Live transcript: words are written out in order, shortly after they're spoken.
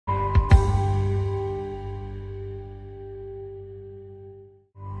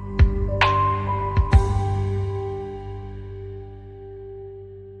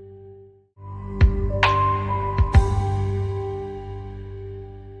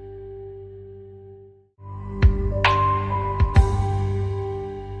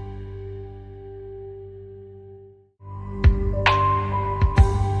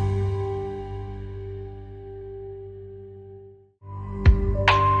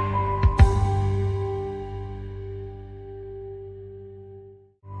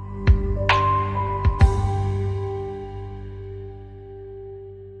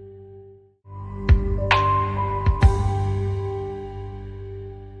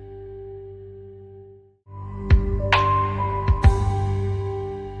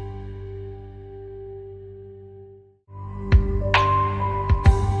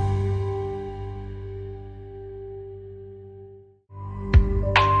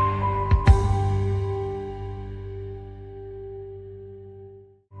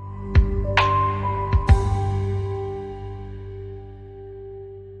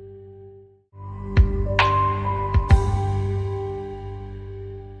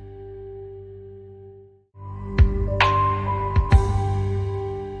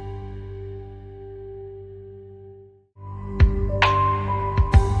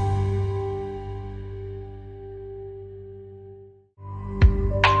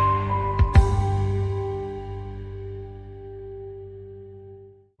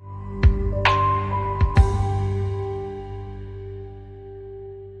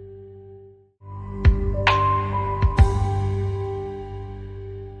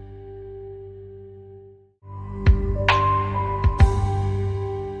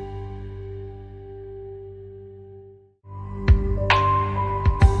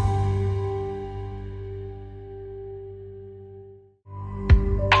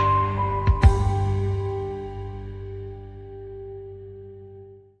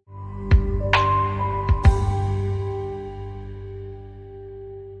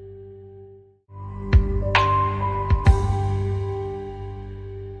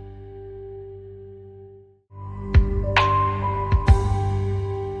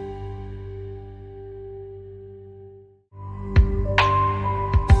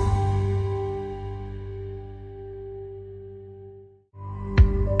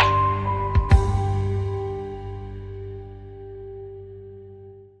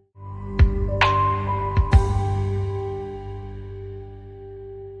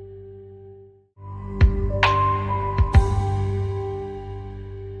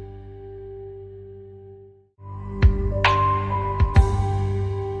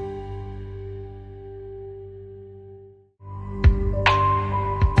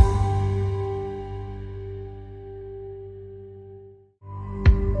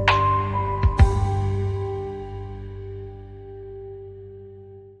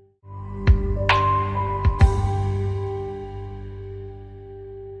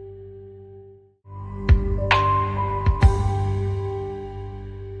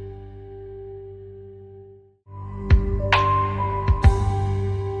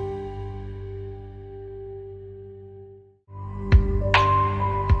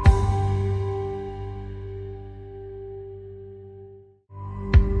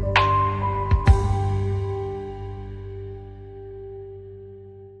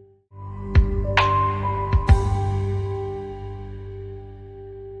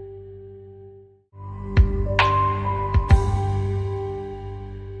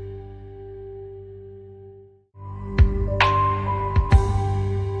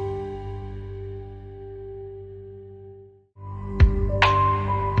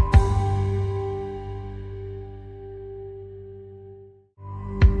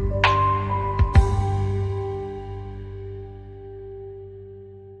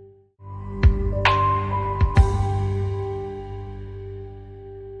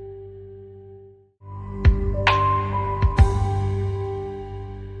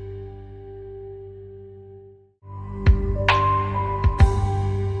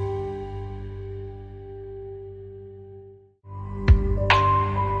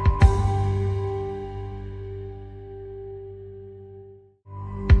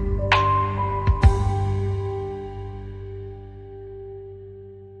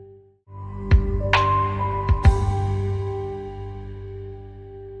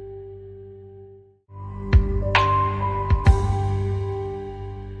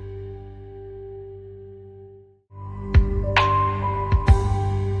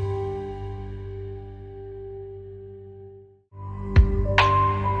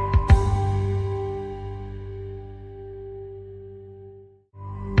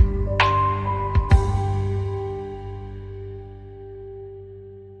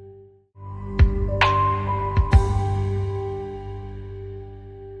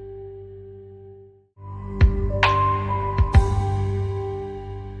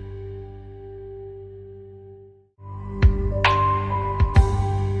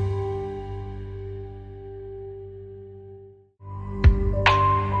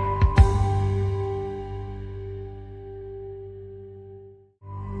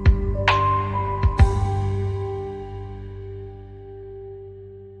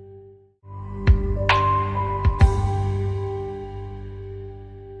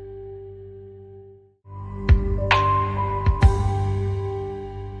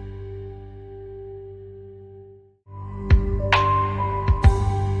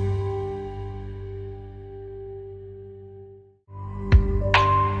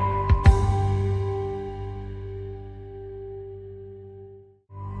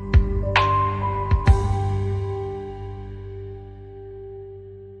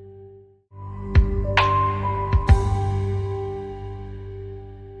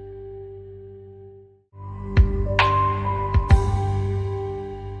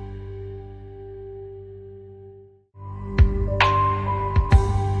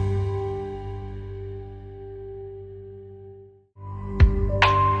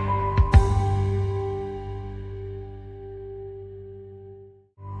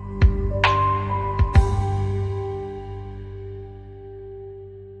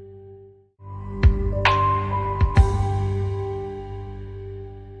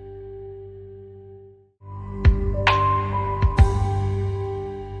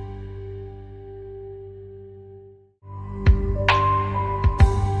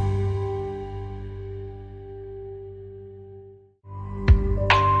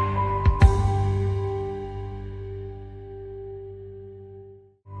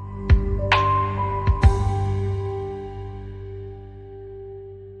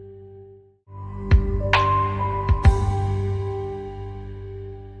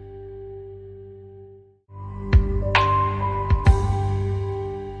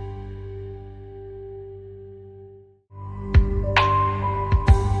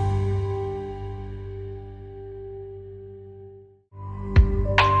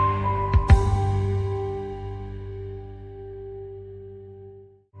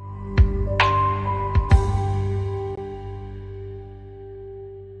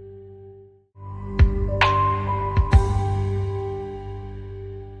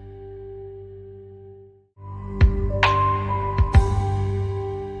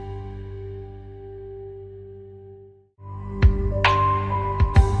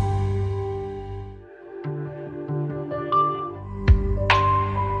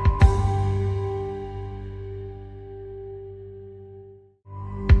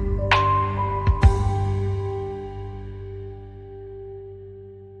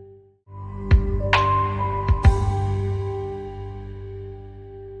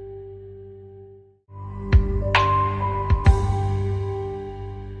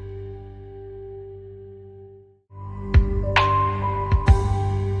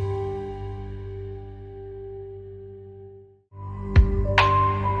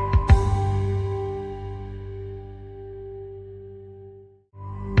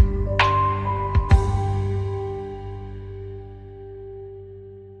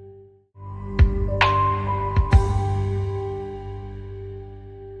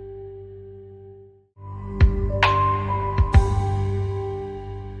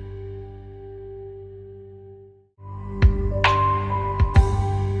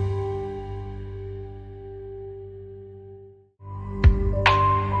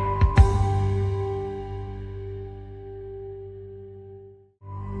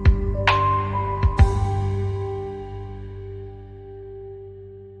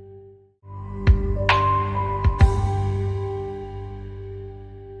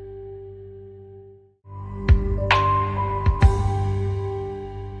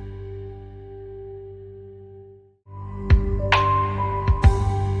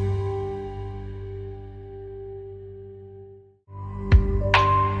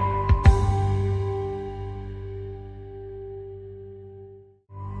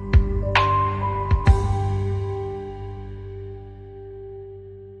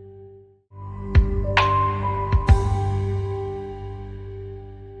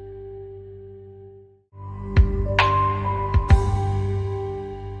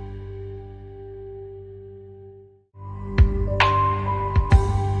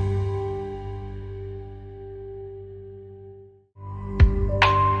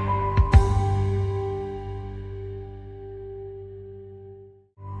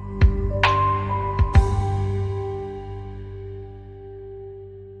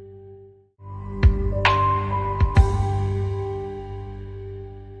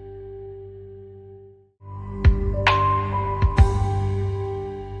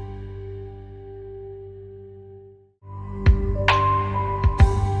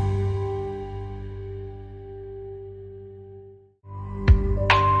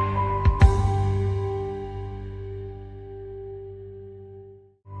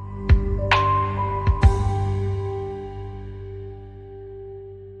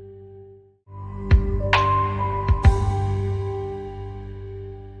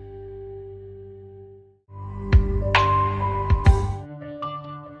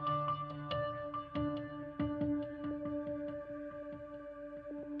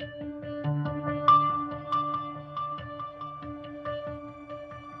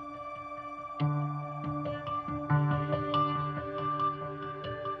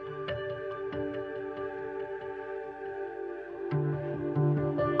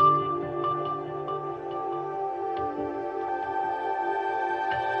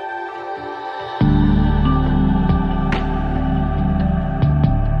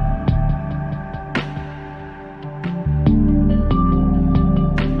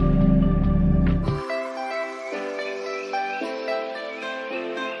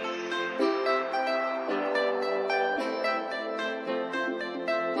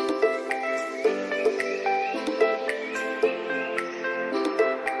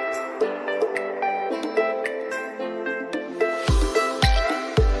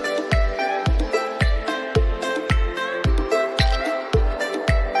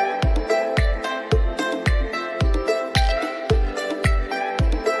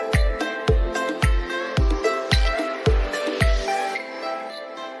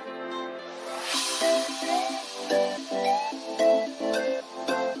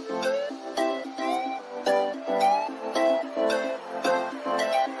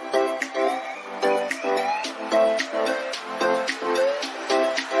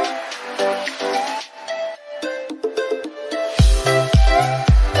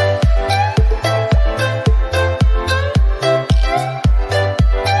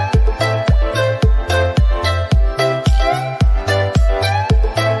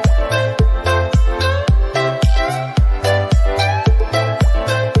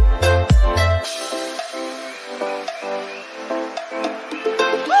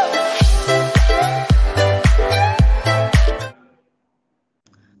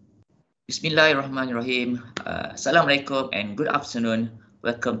Bismillahirrahmanirrahim. Assalamualaikum and good afternoon.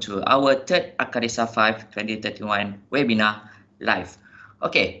 Welcome to our third Arcadesa 5 2031 webinar live.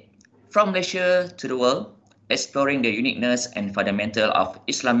 Okay, from Malaysia to the world, exploring the uniqueness and fundamental of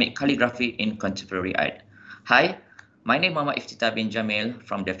Islamic calligraphy in contemporary art. Hi, my name is Muhammad Iftitah bin Jamil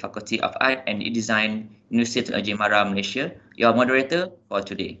from the Faculty of Art and Design, University Technology Mara, Malaysia, your moderator for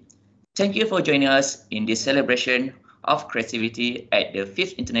today. Thank you for joining us in this celebration of creativity at the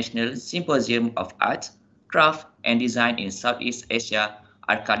 5th International Symposium of Art, Craft and Design in Southeast Asia,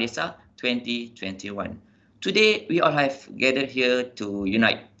 Arcadesa 2021. Today, we all have gathered here to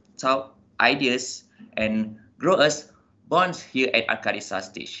unite our ideas and grow us bonds here at Arcadesa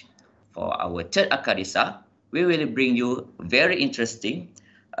stage. For our third Arcadesa, we will bring you very interesting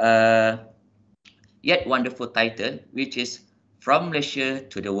yet wonderful title, which is From Malaysia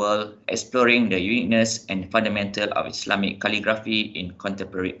to the World, Exploring the Uniqueness and Fundamental of Islamic Calligraphy in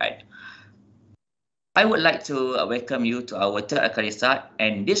Contemporary Art. I would like to welcome you to our third Arcadesa,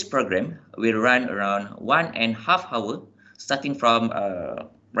 and this program will run around 1.5 hours, starting from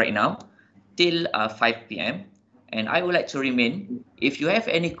right now till 5 p.m. And I would like to remain, if you have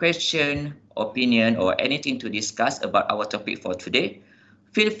any question, opinion, or anything to discuss about our topic for today,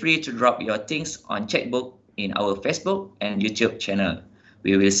 feel free to drop your things on chat box in our Facebook and YouTube channel.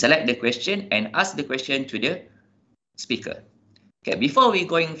 We will select the question and ask the question to the speaker. Okay, before we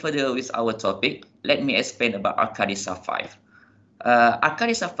going further with our topic, let me explain about Arcadesa 5.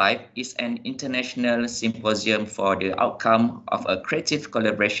 Arcadesa 5 is an international symposium for the outcome of a creative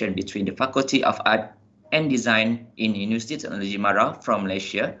collaboration between the Faculty of Art and Design in University Technology Mara from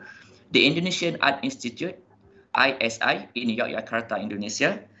Malaysia, the Indonesian Art Institute, ISI, in Yogyakarta,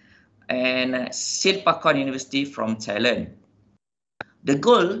 Indonesia, and Silpakorn University from Thailand. The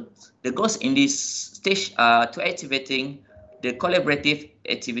goals in this stage are to activating the collaborative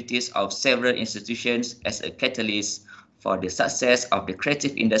activities of several institutions as a catalyst for the success of the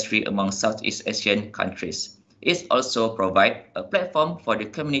creative industry among Southeast Asian countries. It also provides a platform for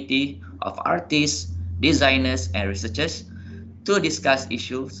the community of artists, designers, and researchers to discuss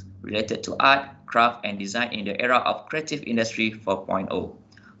issues related to art, craft, and design in the era of creative industry 4.0.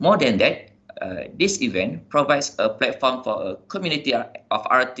 More than that, this event provides a platform for a community of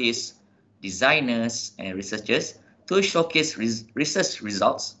artists, designers, and researchers to showcase research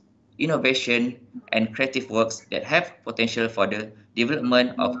results, innovation, and creative works that have potential for the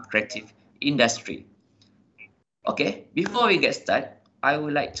development of creative industry. Okay, before we get started, I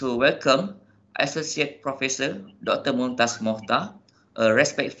would like to welcome Associate Professor Dr. Mumtaz Mohtar, a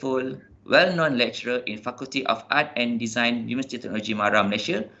respectful, well-known lecturer in Faculty of Art and Design, University Technology Mara,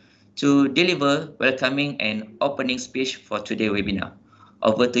 Malaysia, to deliver welcoming and opening speech for today's webinar.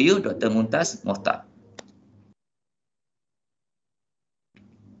 Over to you, Dr. Mumtaz Mohtar.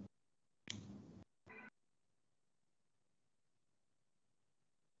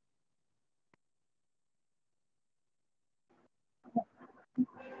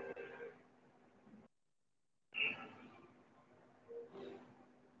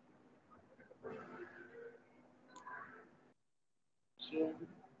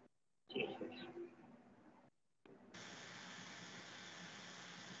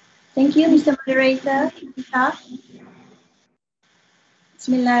 Thank you, Mr. Moderator.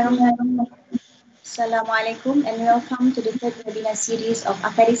 Bismillahirrahmanirrahim. Assalamualaikum and welcome to the third webinar series of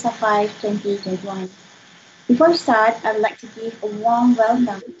Arcadesa 5 2021. Before we start, I would like to give a warm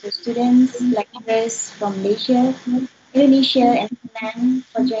welcome to students, lecturers from Malaysia, Indonesia, and Thailand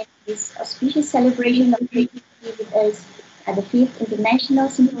for joining this auspicious celebration of creativity with us at the 5th International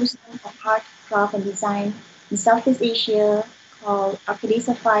Symposium of Art, Craft, and Design in Southeast Asia, called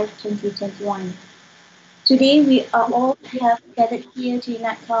Arcadesa 5 2021. Today, we are all have gathered here to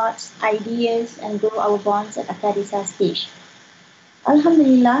unite thoughts, ideas, and grow our bonds at Arcadesa stage.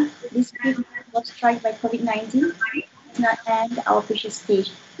 Alhamdulillah, this week was struck by COVID-19 does not end our precious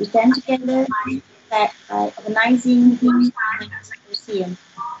stage. We stand together by organizing this symposium.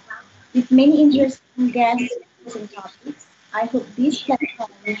 With many interesting guests and topics, I hope this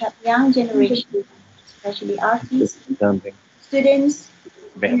platform will help young generation, especially artists, students,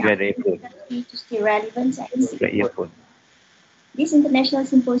 to stay relevant and secure. This international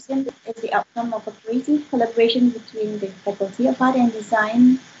symposium is the outcome of a creative collaboration between the Faculty of Art and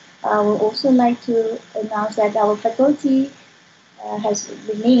Design. I would also like to announce that our faculty has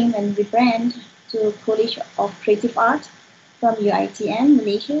renamed and rebranded to College of Creative Art from UITM,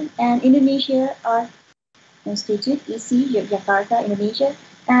 Malaysia, and Indonesia Art Institute, EC, Yogyakarta, Indonesia,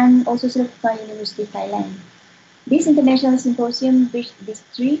 and also Silpakorn University, Thailand. This international symposium bridged these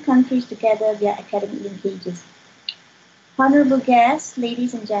three countries together via academic linkages. Honorable guests,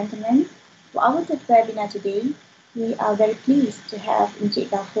 ladies and gentlemen, For our third webinar today, we are very pleased to have Encik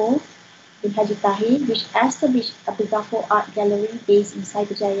Ghaffur bin Haji Tahir, which established Abdul Ghaffur Art Gallery based in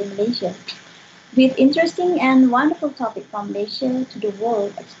Cyberjaya, Malaysia. With interesting and wonderful topic from Malaysia to the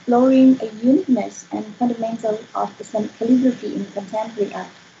world, exploring a uniqueness and fundamental of Islamic calligraphy in contemporary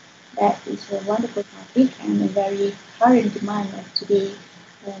art. That is a wonderful topic and a very current demand of today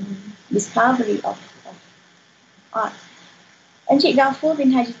discovery of art. Encik Ghaffur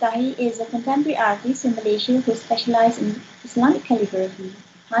bin Haji Tahir is a contemporary artist in Malaysia who specializes in Islamic calligraphy.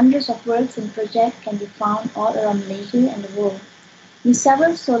 Hundreds of works and projects can be found all around Malaysia and the world. With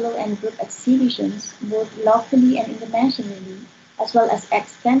several solo and group exhibitions, both locally and internationally, as well as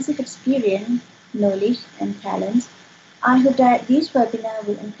extensive experience, knowledge, and talents, I hope that this webinar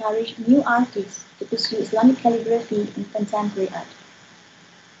will encourage new artists to pursue Islamic calligraphy in contemporary art.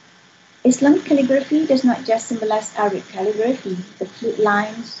 Islamic calligraphy does not just symbolize Arabic calligraphy. The fluid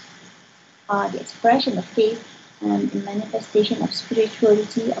lines are the expression of faith and the manifestation of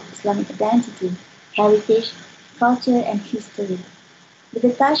spirituality of Islamic identity, heritage, culture, and history. With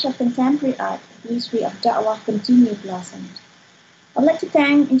the touch of contemporary art, the history of Da'wah continued blossomed. I'd like to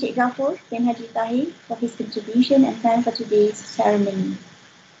thank Encik Ghaffur bin Haji Tahir for his contribution and time for today's ceremony.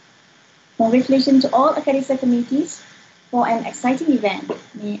 Congratulations to all Arcadesa committees for an exciting event.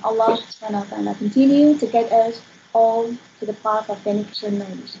 May Allah SWT continue to guide us all to the path of beneficial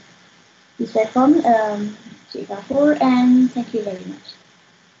knowledge. Please welcome Encik Ghaffur and thank you very much.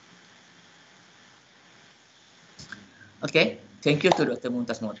 Okay. Thank you to Dr.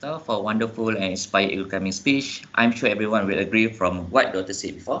 Mumtaz Mokhtar for a wonderful and inspired welcoming speech. I'm sure everyone will agree from what Dr.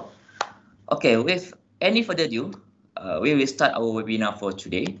 said before. Okay, with any further ado, we will start our webinar for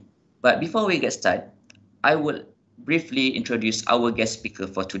today. But before we get started, I will briefly introduce our guest speaker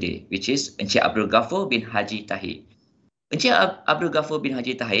for today, which is Encik Abdul Ghaffur bin Haji Tahir. Encik Abdul Ghaffur bin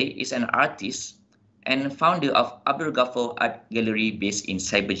Haji Tahir is an artist and founder of Abdul Ghaffur Art Gallery based in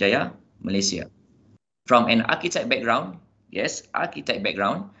Cyberjaya, Malaysia. From an architect background,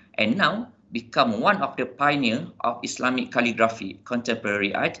 and now become one of the pioneers of Islamic calligraphy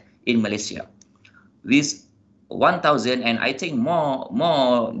contemporary art in Malaysia. With 1,000 and I think more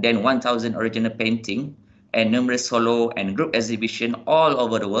than 1,000 original painting and numerous solo and group exhibition all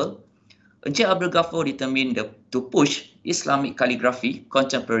over the world, Encik Abdul Ghaffur determined to push Islamic calligraphy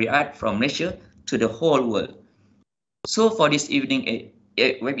contemporary art from Malaysia to the whole world. So for this evening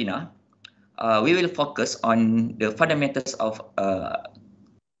webinar, we will focus on the fundamentals of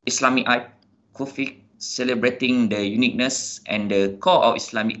Islamic art, Kufic, celebrating the uniqueness and the core of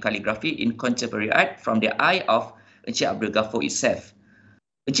Islamic calligraphy in contemporary art from the eye of Encik Abdul Ghaffur itself.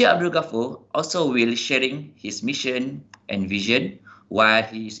 Encik Abdul Ghaffur also will sharing his mission and vision while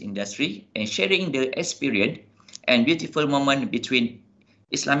he is in industry and sharing the experience and beautiful moment between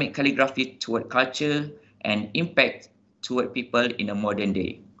Islamic calligraphy toward culture and impact toward people in a modern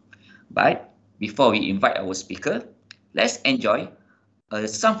day. But before we invite our speaker, let's enjoy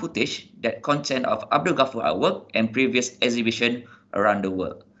some footage that content of Abdul Ghaffur artwork and previous exhibition around the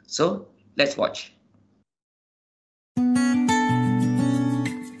world. So let's watch.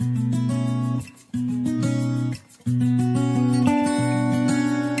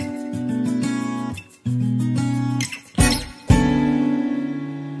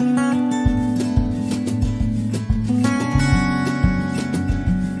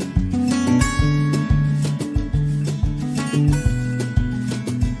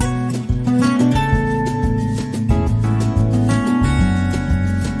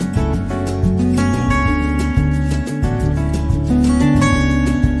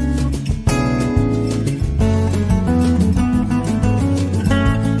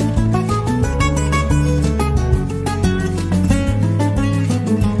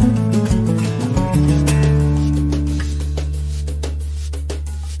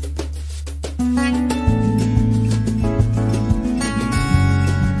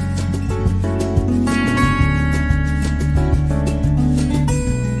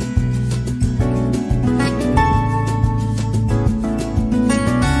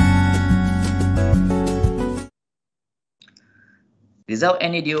 Without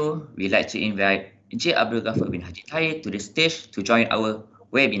any ado, we'd like to invite Encik Abdul Ghaffur bin Haji Tahir to the stage to join our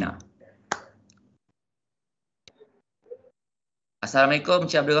webinar. Assalamualaikum,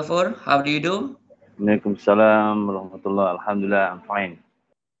 Encik Abdul Ghaffur. How do you do? Waalaikumsalam warahmatullahi. Alhamdulillah, I'm fine.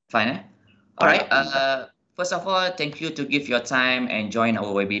 Fine, eh? All right. First of all, thank you to give your time and join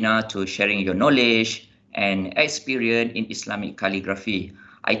our webinar to sharing your knowledge and experience in Islamic calligraphy.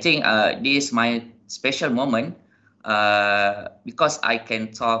 I think this is my special moment because I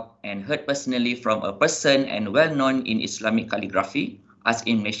can talk and heard personally from a person and well-known in Islamic calligraphy, as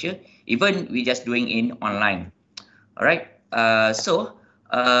in Malaysia, even we just doing in online. All right.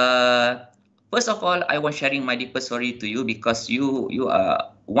 First of all, I was sharing my deeper story to you because you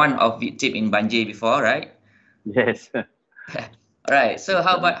are one of victim in Banjir before, right? Yes. All right. So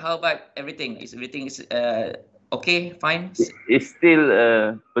how about everything? Is everything okay? Fine. It's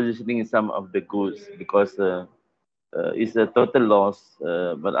still positioning some of the goods because it's a total loss.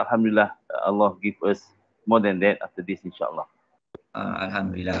 But Alhamdulillah, Allah give us more than that after this, inshallah.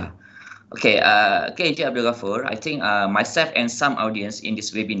 Alhamdulillah. Okay, Encik Abdul Ghafur. I think myself and some audience in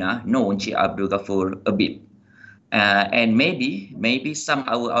this webinar know Encik Abdul Ghafur a bit. And maybe some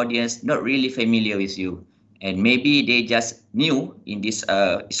our audience not really familiar with you. And maybe they just new in this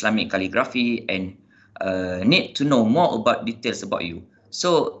Islamic calligraphy and need to know more about details about you.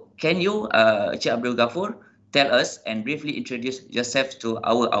 So can you, Encik Abdul Ghafur, tell us and briefly introduce yourself to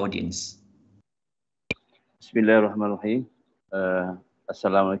our audience? Bismillahirrahmanirrahim.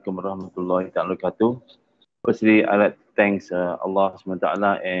 Assalamualaikum warahmatullahi wabarakatuh. Firstly, I'd like to thank Allah SWT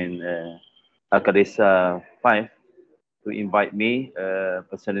and Arcadesa 5 to invite me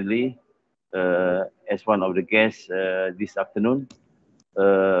personally as one of the guests this afternoon.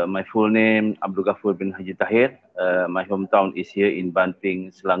 My full name, Abdul Ghafur bin Haji Tahir. My hometown is here in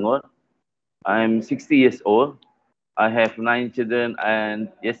Banting, Selangor. I'm 60 years old. I have 9 children,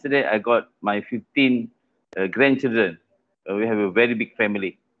 and yesterday I got my 15 grandchildren. We have a very big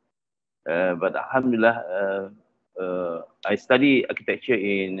family. But Alhamdulillah, I study architecture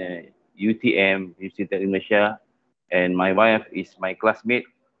in UTM, University of Malaysia, and my wife is my classmate.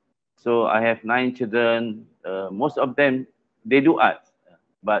 So I have 9 children. Most of them, they do art.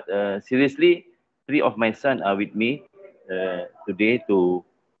 But seriously, 3 of my sons are with me today to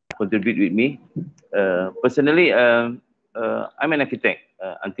contribute with me. Personally, I'm an architect.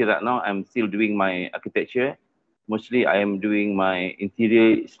 Until right now, I'm still doing my architecture. Mostly, I am doing my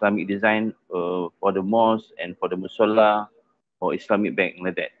interior Islamic design for the mosque and for the musalla or Islamic bank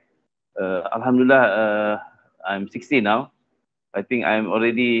like that. Alhamdulillah, I'm 60 now. I think I'm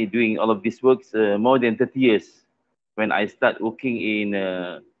already doing all of these works more than 30 years. When I start working in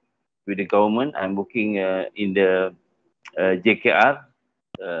with the government, I'm working in the JKR,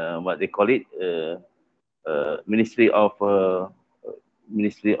 what they call it, Ministry of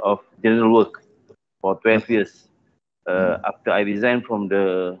General Work for 12 years. After I resigned from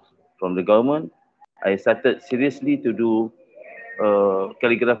the government, I started seriously to do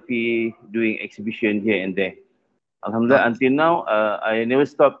calligraphy, doing exhibition here and there. Alhamdulillah, until now, I never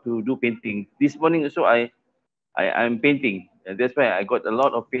stopped to do painting. This morning also, I'm painting. That's why I got a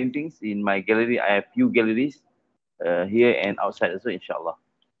lot of paintings in my gallery. I have few galleries here and outside also, inshallah.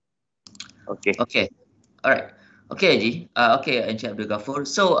 Okay. Okay. All right. Okay, Haji. Okay, Encik Abdul Ghafur.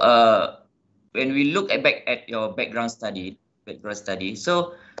 So, when we look back at your background study,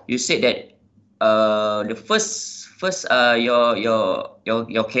 so you said that the first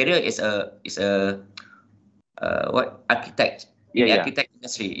your career is a what architect in the architect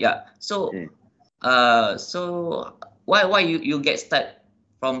industry. Yeah. So so why you get started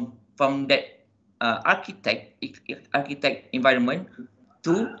from that architect environment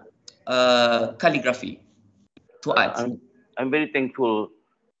to calligraphy, to art? I'm very thankful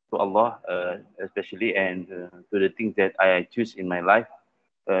to Allah, especially, and to the things that I choose in my life.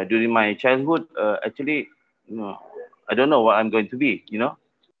 During my childhood, actually, I don't know what I'm going to be,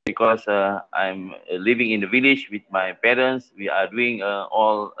 because I'm living in the village with my parents. We are doing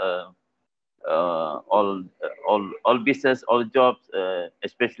all business, all jobs.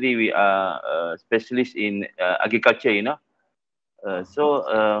 Especially, we are specialists in agriculture, So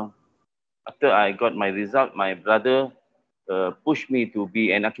after I got my result, my brother pushed me to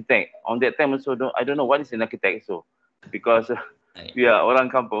be an architect. On that time also, I don't know what is an architect, so because we are orang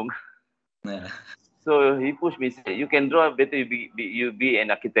kampung. So he pushed me, said, you can draw, better you be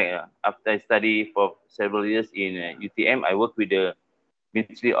an architect. After I study for several years in UTM, I work with the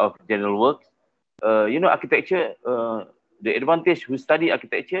Ministry of General Works. Architecture, the advantage who study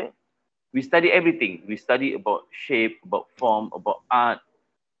architecture, we study everything. We study about shape, about form, about art,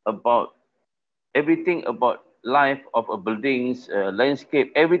 about everything about life of a buildings,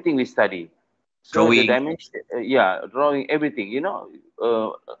 landscape, everything we study. So drawing. The dimension, drawing, everything.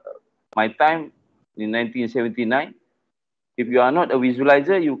 My time in 1979, if you are not a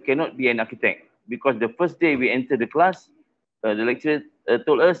visualizer, you cannot be an architect, because the first day we enter the class, the lecturer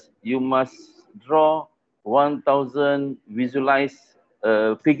told us you must draw 1,000 visualized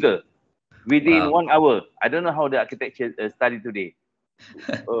figure within 1 hour. I don't know how the architecture study today.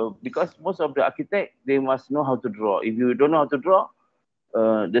 Because most of the architect, they must know how to draw. If you don't know how to draw,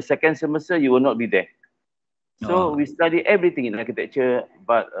 the second semester you will not be there. So we study everything in architecture,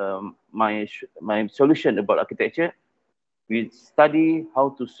 but my solution about architecture, we study how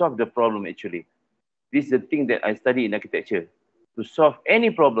to solve the problem actually. This is the thing that I study in architecture, to solve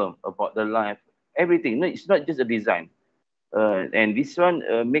any problem about the life, everything. No, it's not just a design. And this one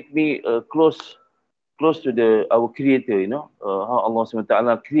make me close to our creator, you know, how Allah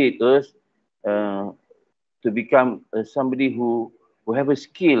SWT create us to become somebody who have a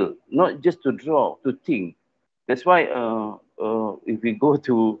skill, not just to draw, to think. That's why if we go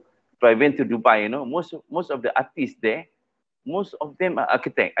to, if I went to Dubai, you know, most of the artists there, most of them are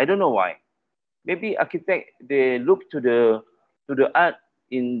architect. I don't know why. Maybe architect, they look to the art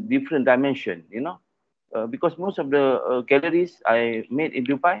in different dimension, you know, because most of the galleries I made in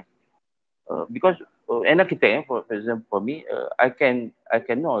Dubai, because an architect, for example, for me, I can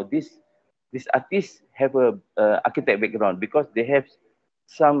know this artists have a architect background because they have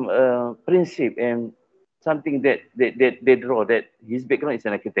some principle and something that they draw, that his background is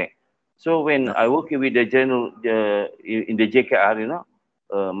an architect. So when I work with the general in the JKR, you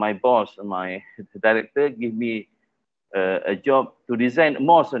know, my boss, my director, give me a job to design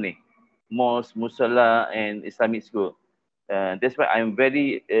mosque only, mosque, musalla, and Islamic school. That's why I'm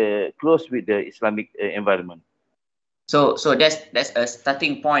very close with the Islamic environment. So that's a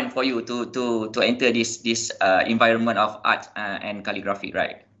starting point for you to enter this environment of art and calligraphy,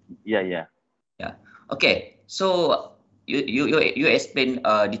 right? Yeah. Okay, so you explain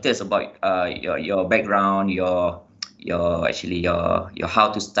details about your background, your actually your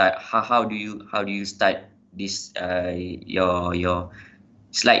how to start, how do you start this your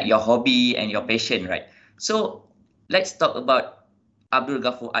it's like your hobby and your passion, right? So let's talk about Abdul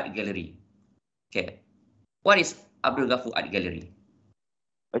Ghafur Art Gallery. Okay, what is Abdul Ghafur Art Gallery?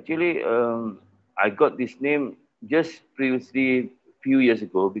 Actually, I got this name just previously few years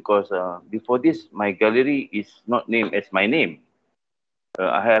ago because before this, my gallery is not named as my name.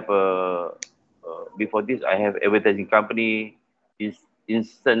 I have before this, I have advertising company, is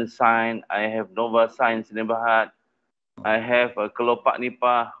Instant Sign. I have Nova Signs Neighborhood. I have Kelopak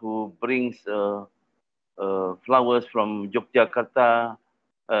Nipah who brings flowers from Yogyakarta.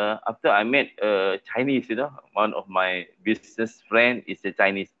 After I met Chinese, you know, one of my business friend is a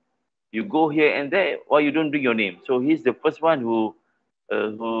Chinese. You go here and there, why you don't bring your name? So he's the first one who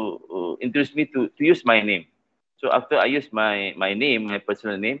introduced me to use my name. So after I use my name, my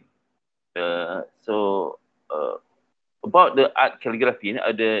personal name, so about the art calligraphy, you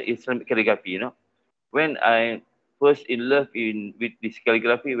know, the Islamic calligraphy, you know, when I first in love with this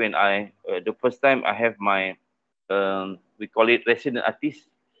calligraphy, when I the first time I have my we call it resident artist.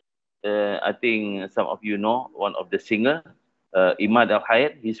 I think some of you know one of the singer, Imad Al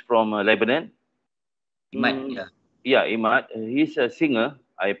Hayat. He's from Lebanon. Imad, yeah. Yeah, Imad. He's a singer.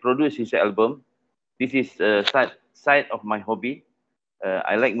 I produce his album. This is side of my hobby.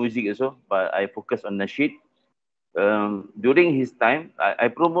 I like music also, but I focus on nasheed. During his time, I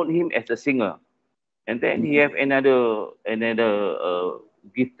promote him as a singer. And then he have another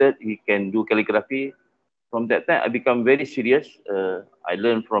gifted. He can do calligraphy. From that time, I become very serious. I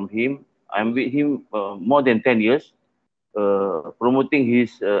learn from him. I'm with him more than 10 years, promoting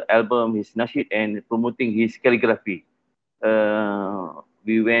his album, his nasheed, and promoting his calligraphy.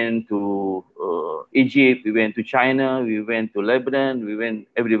 We went to Egypt, we went to China, we went to Lebanon, we went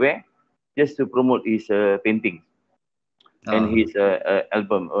everywhere just to promote his painting and his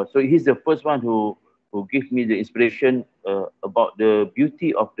album. So he's the first one who gave me the inspiration about the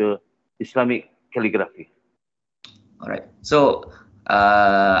beauty of the Islamic calligraphy. All right. So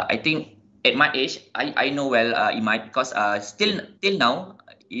I think at my age, I know well Imad because still till now,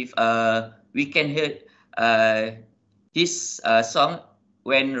 if we can hear his song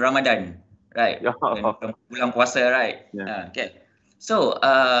when Ramadan, right? Yeah. When bulan puasa, right? Yeah. Okay. So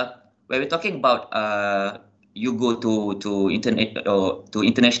when we're talking about you go to internet or to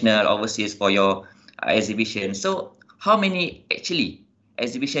international overseas for your exhibition. So how many actually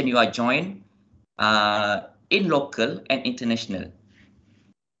exhibition you are joined in local and international?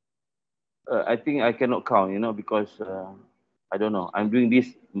 I think I cannot count, you know, because I don't know. I'm doing this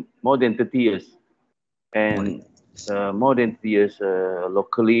more than 30 years, and more than 3 years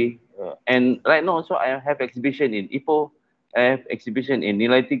locally. And right now, also I have exhibition in Ipoh, I have exhibition in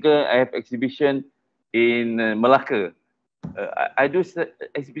Nilai Tiga, I have exhibition in Melaka. I do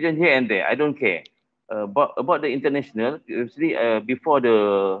exhibition here and there. I don't care. But about the international, actually, before the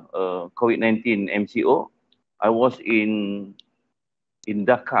COVID-19 MCO, I was in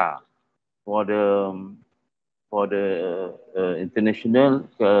Dhaka for the international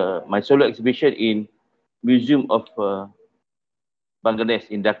my solo exhibition in Museum of Bangladesh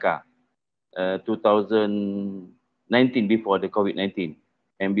in Dhaka. 2019, before the COVID-19.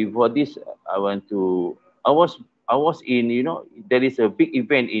 And before this, I was in, you know, there is a big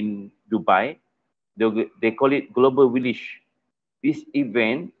event in Dubai. They call it Global Village. This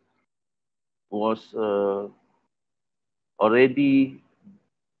event was already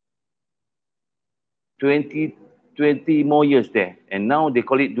 20 more years there, and now they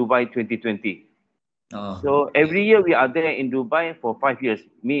call it Dubai 2020. So every year we are there in Dubai for 5 years,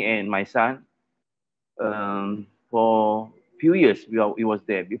 me and my son. For few years we was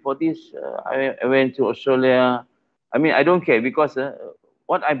there. Before this, I went to Australia. I mean, I don't care, because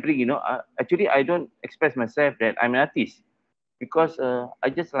what I bring, you know, actually I don't express myself that I'm an artist, because I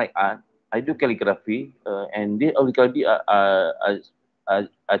just like art. I do calligraphy, and this calligraphy are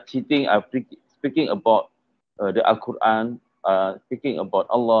cheating, are speaking about the Al-Quran, speaking about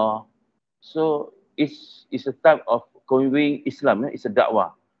Allah. So it's a type of conveying Islam. It's a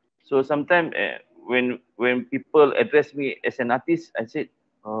da'wah. So sometimes when people address me as an artist, I said,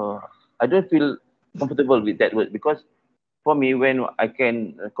 I don't feel comfortable with that word, because for me, when I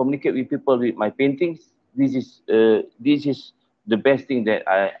can communicate with people with my paintings, this is the best thing that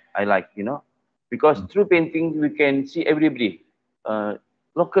I like, you know, because through painting we can see everybody.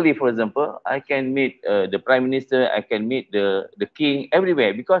 Locally, for example, I can meet the prime minister, I can meet the king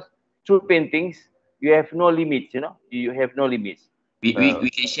everywhere, because through paintings you have no limits, you know, you have no limits. We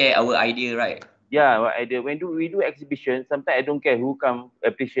can share our idea, right? Yeah, what idea. When we do exhibition, sometimes I don't care who come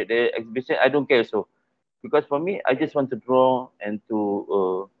appreciate the exhibition. I don't care, so because for me, I just want to draw and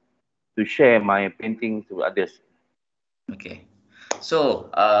to share my paintings to others. Okay. So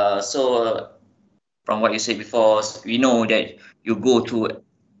from what you said before, we know that you go to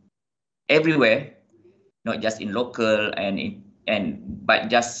everywhere, not just in local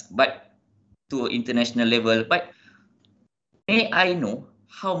but to international level. But may I know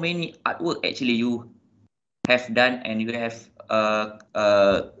how many artwork actually you have done and you have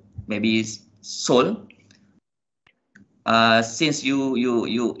maybe sold since you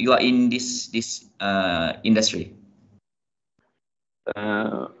are in this industry?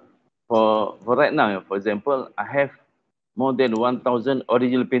 For right now, for example, I have more than 1,000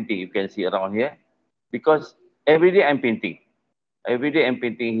 original painting you can see around here, because every day I'm painting. Every day I'm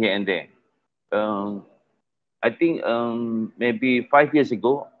painting here and there. I think maybe 5 years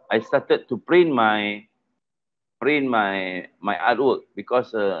ago, I started to print my artwork,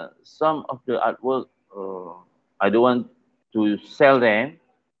 because some of the artwork I don't want to sell them,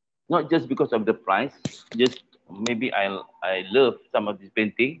 not just because of the price, just maybe I love some of this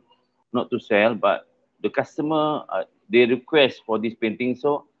painting, not to sell, but the customer they request for this painting,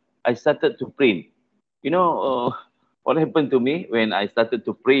 so I started to print. You know what happened to me when I started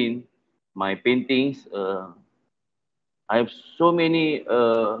to print my paintings? I have so many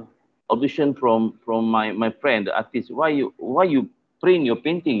audition from my friend, the artist. Why you print your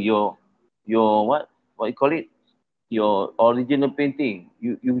painting, your what you call it, your original painting?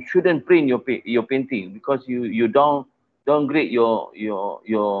 You shouldn't print your painting, because you downgrade your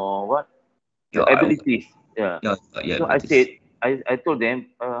what, your Your abilities. Yeah. your So I abilities. said, I told them,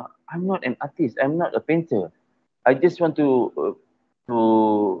 I'm not an artist, I'm not a painter. I just want to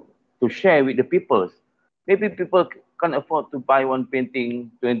share with the people. Maybe people can't afford to buy one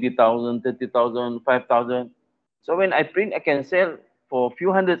painting 20,000, 30,000, 5,000. So when I print, I can sell for a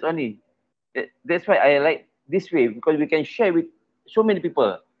few hundreds only. That's why I like this way, because we can share with so many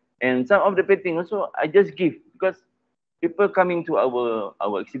people. And some of the painting also I just give, because people coming to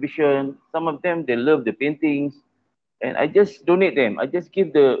our exhibition, some of them they love the paintings, and I just donate them. I just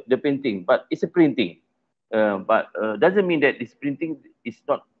give the painting, but it's a printing. But doesn't mean that this printing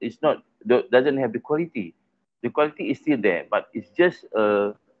doesn't have the quality. The quality is still there, but it's just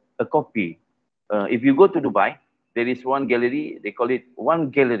a copy. If you go to Dubai, there is one gallery. They call it one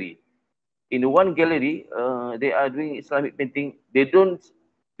gallery. In one gallery, they are doing Islamic painting. They don't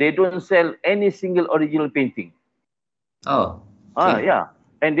sell any single original painting. Oh, okay. Yeah,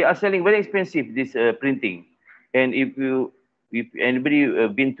 and they are selling very expensive this printing. And if anybody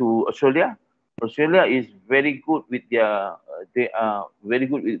been to Australia, Australia is very good with their they are very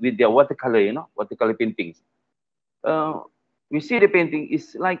good with their watercolor, you know, watercolor paintings. We see the painting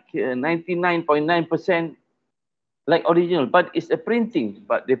is like 99.9% like original, but it's a printing,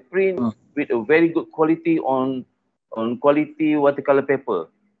 but they print with a very good quality on quality watercolor paper.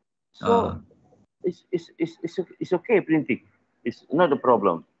 So it's okay printing. It's not a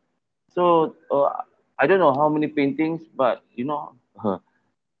problem. So I don't know how many paintings, but you know,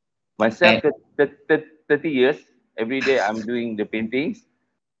 myself And 30 years, every day I'm doing the paintings,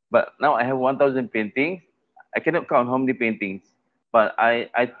 but now I have 1,000 paintings. I cannot count how many paintings, but I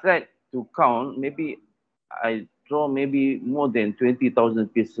tried to count, maybe I draw maybe more than 20,000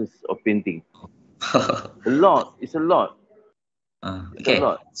 pieces of painting. A lot. It's a lot. It's a Okay.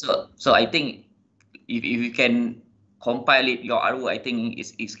 lot. So I think if you can compile it, your artwork, I think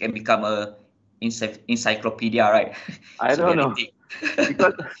it can become a encyclopedia, right? I So don't very know thick.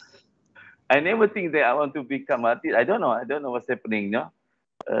 because I never think that I want to become artist. I don't know. I don't know what's happening. No,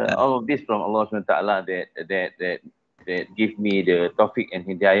 all of this from Allah SWT that give me the taufiq and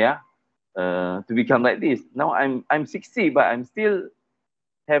hidayah to become like this. Now I'm 60, but I'm still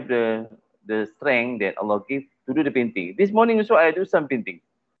have the strength that Allah give to do the painting. This morning also I do some painting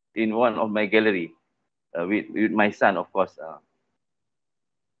in one of my gallery with my son, of course. All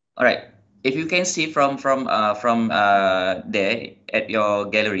right. If you can see from there at your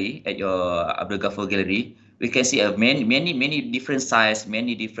gallery, at your Abdul Ghafur gallery, we can see a many different size,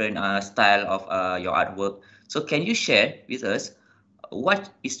 many different style of your artwork. So can you share with us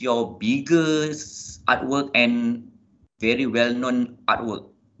what is your biggest artwork and very well-known artwork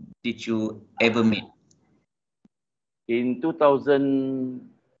did you ever made? In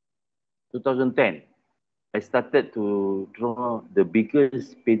 2010, I started to draw the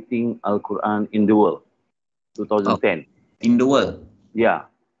biggest painting Al-Quran in the world. 2010. In the world? Yeah.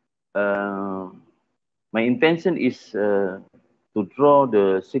 My intention is to draw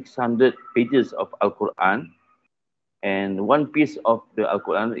the 600 pages of Al-Quran, and one piece of the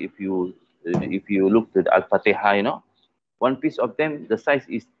Al-Quran, if you look to the Al-Fatihah, you know, one piece of them, the size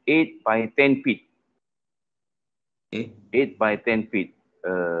is 8 by 10 feet. Okay. 8 by 10 feet.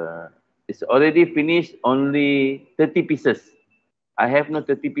 It's already finished, only 30 pieces. I have no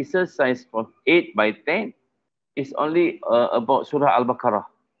 30 pieces, size from 8 by 10. It's only about Surah Al-Baqarah,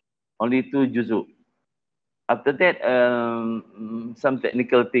 only 2 juzu. After that, some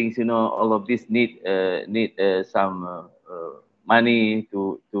technical things, you know, all of this need some money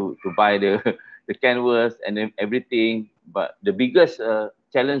to buy the the canvas and everything. But the biggest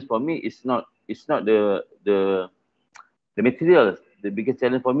challenge for me is not the materials. The biggest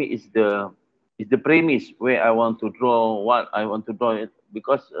challenge for me is the premise where I want to draw, what I want to draw.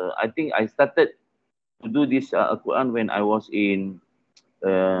 Because I think I started to do this Al-Quran when I was in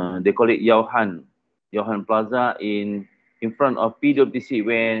they call it Yohan Plaza in front of PWTC,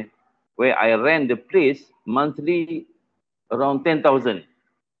 where I rent the place monthly around 10,000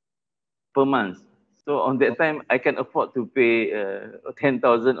 per month. So on that time I can afford to pay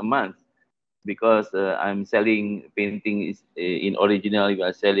 10,000 a month, because I'm selling painting is in original. We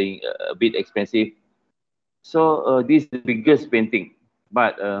are selling a bit expensive. So this is the biggest painting.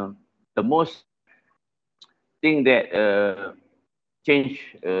 But the most thing that changed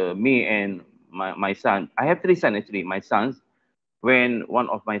me and my son. I have 3 sons actually. My sons, when one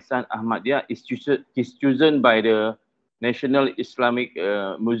of my son Ahmad Dia is chosen by the National Islamic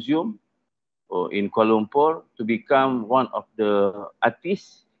Museum in Kuala Lumpur to become one of the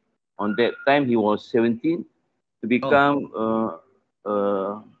artists. On that time he was 17, to become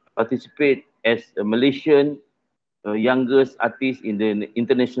participate as a Malaysian youngest artist in the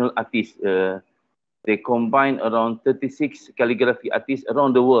international artist. They combine around 36 calligraphy artists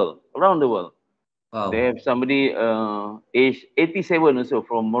around the world. Wow. They have somebody age 87 also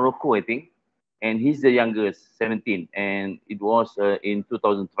from Morocco, I think, and he's the youngest, 17, and it was in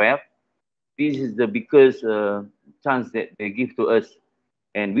 2012. This is the biggest chance that they give to us,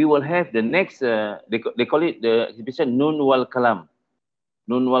 and we will have the next. They call it the exhibition Nun wal Kalam.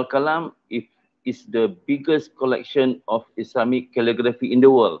 Nun wal Kalam is the biggest collection of Islamic calligraphy in the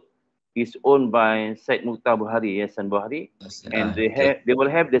world. Is owned by Syed Mukhtar Buhari, Hassan Buhari, and they will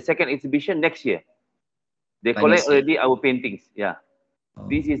have the second exhibition next year. They collect already our paintings. Yeah,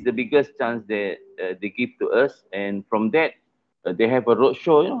 this is the biggest chance that they give to us, and from that they have a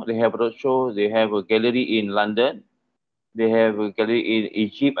roadshow. You know, they have a roadshow. They have a gallery in London. They have a gallery in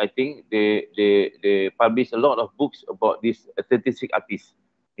Egypt. I think they publish a lot of books about these 36 artists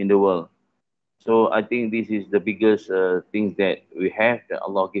in the world. So I think this is the biggest things that we have that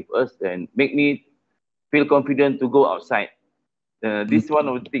Allah give us and make me feel confident to go outside. This is one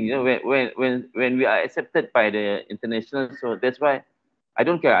of the things, you know, when we are accepted by the international. So that's why I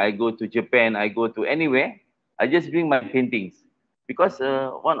don't care. I go to Japan, I go to anywhere. I just bring my paintings, because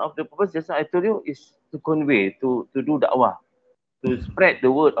one of the purpose, just I told you, is to convey, to do da'wah, to spread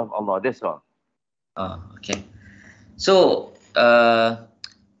the word of Allah. That's all. Okay. So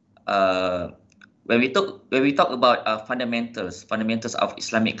when we talk about fundamentals of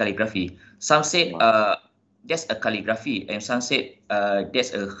Islamic calligraphy, some said that's a calligraphy, and some said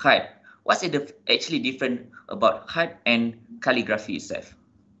that's a khat. What's actually different about khat and calligraphy itself?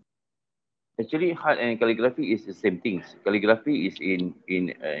 Actually, heart and calligraphy is the same things. Calligraphy is in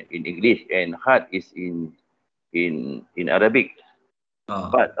English and heart is in Arabic. Oh,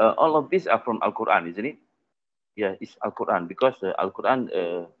 But all of these are from Al Quran, isn't it? Yeah, it's Al Quran because Al Quran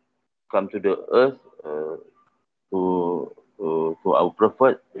come to the earth to, to our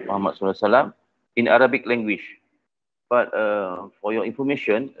Prophet Muhammad SAW in Arabic language. But for your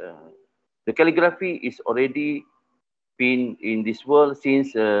information, the calligraphy is already been in this world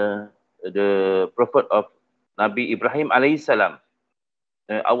since the Prophet of Nabi Ibrahim alayhi salam.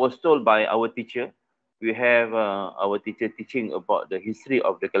 I was told by our teacher, we have our teacher teaching about the history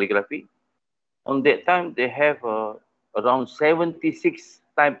of the calligraphy. On that time, they have around 76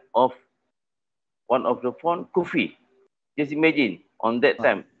 type of one of the font, kufi. Just imagine, on that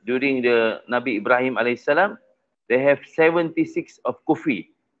time, during the Nabi Ibrahim alayhi salam, they have 76 of kufi.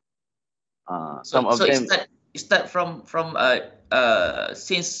 Some so of them, it start from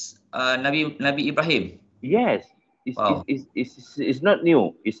since Nabi Ibrahim. yes, Wow. it's not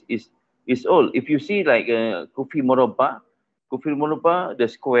new. It's old. If you see like Kufi Morobba, the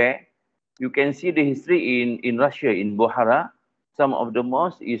square, you can see the history in Russia, in Bukhara. Some of the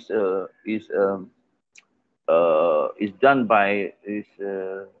mosque is done by this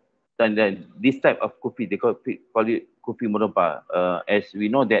type of Kufi. They call it Kufi Morobba. As we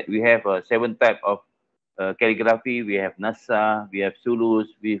know that we have 7 type of calligraphy. We have Nasa, we have Sulus,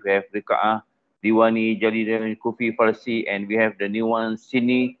 we have Rika'ah, Diwani, Jalil, Kufi, Farsi, and we have the new one,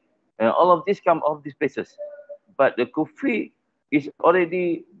 Sini. All of these come of these places. But the Kufi is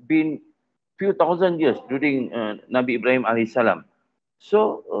already been few thousand years during Nabi Ibrahim alayhi salam.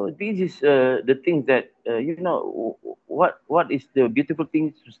 So this is the things that what is the beautiful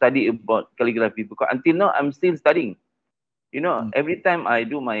thing to study about calligraphy, because until now I'm still studying. Mm. Every time I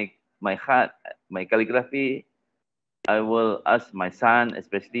do my heart, my calligraphy, I will ask my son,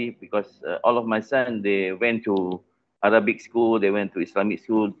 especially because all of my son, they went to Arabic school, they went to Islamic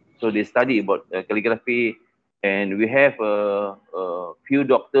school, so they study about calligraphy. And we have a few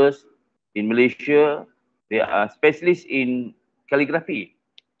doctors in Malaysia. They are specialists in calligraphy.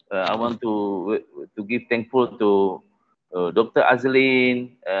 I want to give thankful to Dr.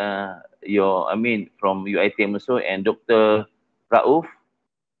 Azlin, from UiTM also, and Dr. Rauf.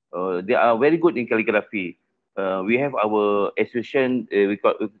 They are very good in calligraphy. We have our association, we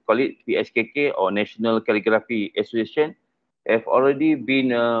call it PSKK, or National Calligraphy Association, have already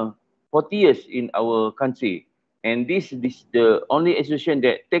been 40 years in our country. And this is the only association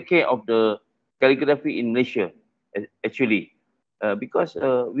that take care of the calligraphy in Malaysia, actually. Because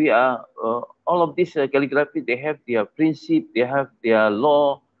we are, all of this calligraphy, they have their principle, they have their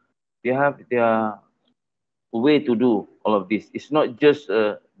law, they have their way to do all of this. It's not just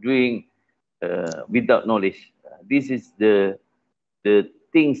doing without knowledge. This is the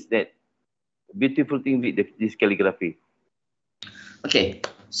things that beautiful thing with this calligraphy. Okay,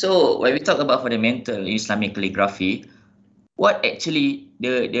 so when we talk about fundamental Islamic calligraphy, what actually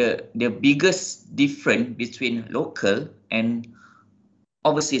the biggest difference between local and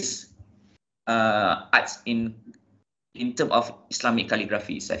overseas arts in terms of Islamic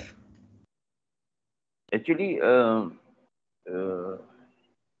calligraphy itself? Actually,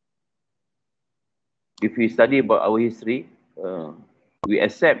 if we study about our history, we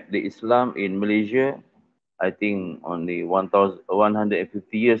accept the Islam in Malaysia, I think only 1,150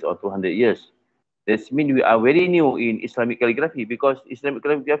 years or 200 years. That means we are very new in Islamic calligraphy, because Islamic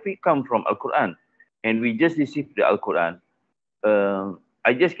calligraphy come from Al-Quran, and we just received the Al-Quran.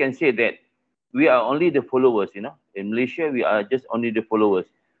 I just can say that we are only the followers, In Malaysia, we are just only the followers.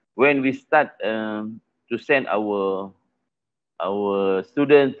 When we start to send our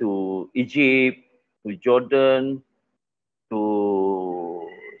students to Egypt, to Jordan, to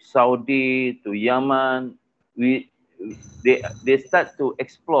Saudi, to Yemen, they start to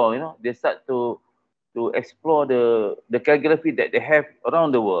explore, they start to explore the calligraphy that they have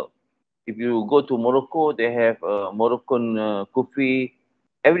around the world. If you go to Morocco, they have Moroccan Kufi.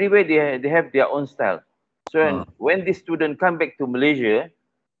 Everywhere they have their own style. So when this student come back to Malaysia,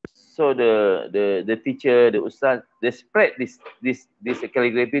 so the teacher, the ustaz, they spread this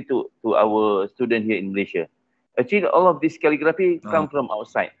calligraphy to our student here in Malaysia. Actually, all of this calligraphy come from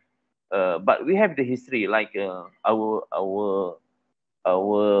outside, but we have the history, like our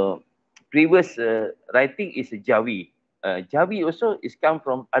previous writing is Jawi. Jawi also is come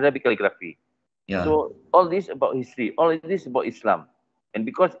from Arabic calligraphy. Yeah. So all this about history, all this about Islam, and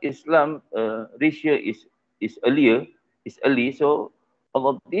because Islam reach here is early, so all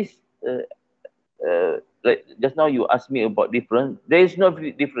of this, like just now you asked me about different. There is no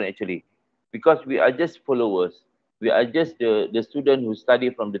different actually, because we are just followers. We are just the student who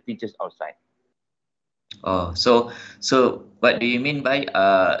study from the teachers outside. Oh, so what do you mean by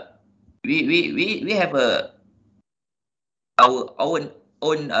we have our own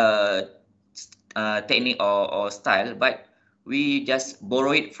technique or style, but we just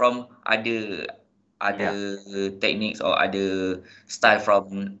borrow it from other techniques or other style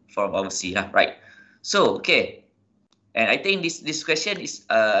from overseas lah, right? So okay, and I think this question is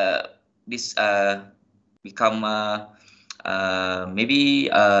this become maybe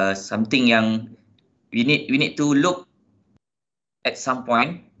something yang we need to look at some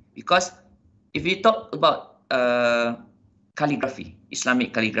point, because if we talk about calligraphy,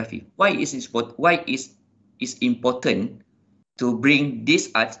 Islamic calligraphy, why is important to bring this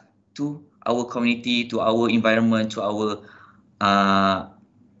art to our community, to our environment, to our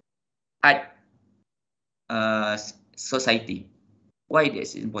art society? Why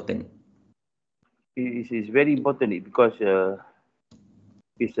this is important? It is very important because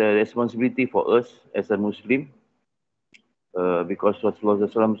it's a responsibility for us as a Muslim. Because Rasulullah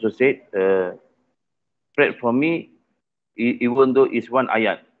SAW also said, spread from me, even though it's one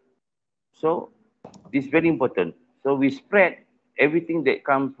ayat. So this is very important. So we spread everything that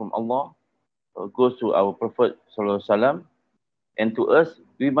comes from Allah, goes to our Prophet SAW, and to us,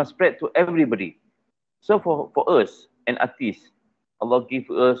 we must spread to everybody. So for us, an artist, Allah give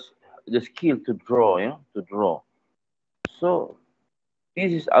us the skill to draw, to draw. So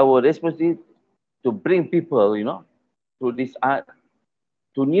this is our responsibility to bring people, through this art,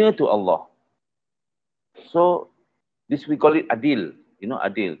 to near to Allah. So this we call it adil,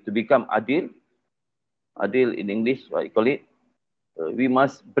 adil. To become adil in English, what you call it? We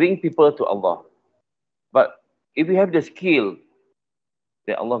must bring people to Allah. But if we have the skill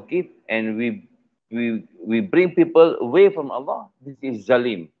that Allah give and we bring people away from Allah, this is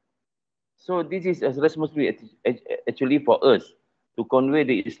zalim. So this is a responsibility actually for us to convey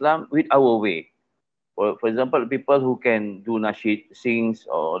the Islam with our way. For example, people who can do nasheed, sings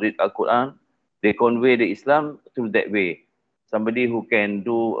or read Al-Quran, they convey the Islam through that way. Somebody who can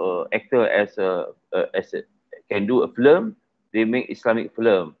do actor can do a film, they make Islamic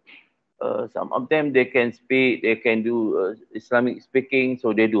film. Some of them they can speak, they can do Islamic speaking,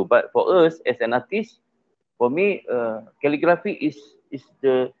 so they do. But for us as an artist, for me, calligraphy is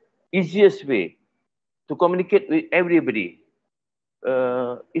the easiest way to communicate with everybody.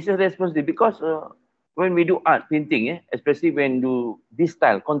 It's a responsibility because when we do art painting, especially when do this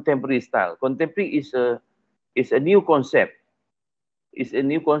style, contemporary style. Contemporary is a new concept. It's a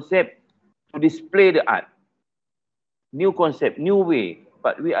new concept to display the art. New concept, new way.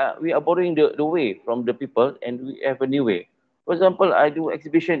 But we are borrowing the way from the people, and we have a new way. For example, I do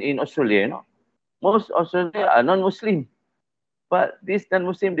exhibition in Australia. Most Australia are non-Muslim, but these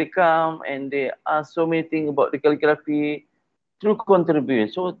non-Muslim, they come and they ask so many things about the calligraphy through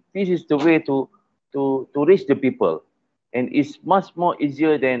contribution. So this is the way to reach the people, and it's much more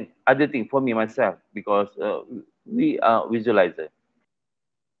easier than other thing for me myself, because we are visualizer.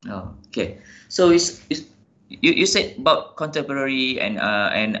 Oh, okay. So you said about contemporary and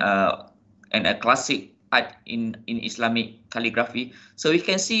a classic art in Islamic calligraphy. So we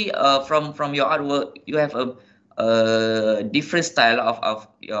can see from your artwork, you have a different style of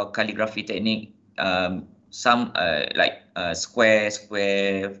your calligraphy technique. Some like square.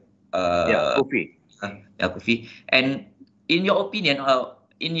 Kufi. Kufi. And in your opinion,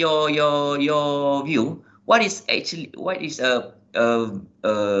 in your view, what is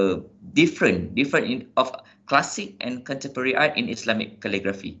different of classic and contemporary art in Islamic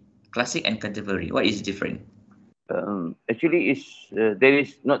calligraphy? Classic and contemporary, what is different? Actually, there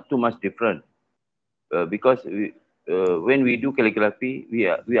is not too much different because when we do calligraphy, we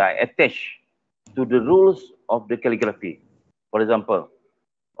are attached to the rules of the calligraphy. For example,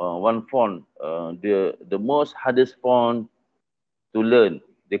 one font, the most hardest font to learn,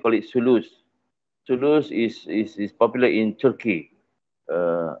 they call it sulus. Sulus is popular in Turkey.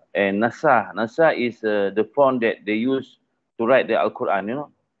 And Nasa is the font that they use to write the Al-Quran,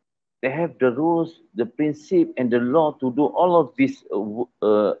 They have the rules, the principle, and the law to do all of this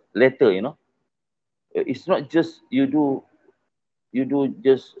letter, It's not just you do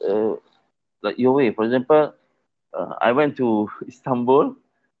just like your way. For example, I went to Istanbul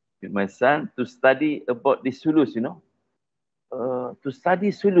with my son to study about the sulus, To study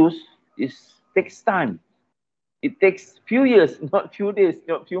sulus takes time. It takes few years, not few days,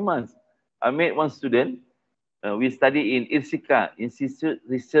 not few months. I met one student. We study in IRSIKA, Institute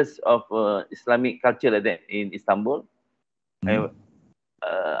Research of Islamic Culture, like that, in Istanbul.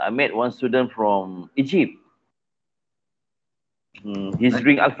 I met one student from Egypt. He's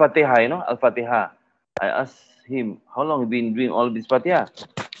doing Al-Fatiha, Al-Fatiha. I asked him, how long have you been doing all this Fatiha?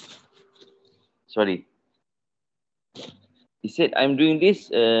 Sorry. He said, I'm doing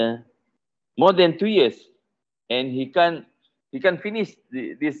this more than 2 years, and he can't finish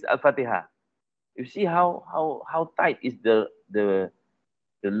this Al-Fatiha. You see how tight is the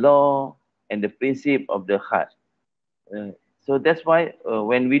law and the principle of the heart. So that's why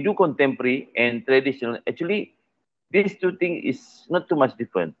when we do contemporary and traditional, actually these two things is not too much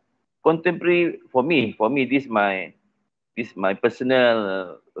different. Contemporary for me, this my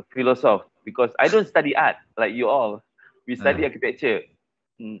personal philosophy, because I don't study art like you all. We study architecture.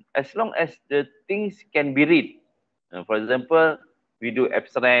 As long as the things can be read. For example, we do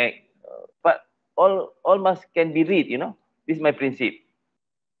abstract, but all must can be read, you know. This is my principle.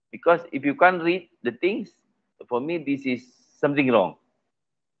 Because if you can't read the things, for me, this is something wrong.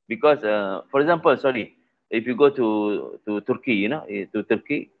 Because, for example, sorry, if you go to Turkey, you know, to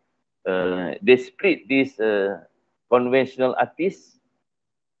Turkey, they split this conventional artists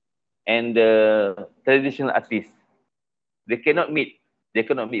and traditional artists. They cannot meet. They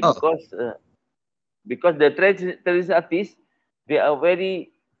cannot meet because the traditional artists, they are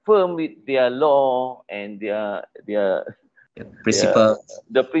very firm with their law and their principle,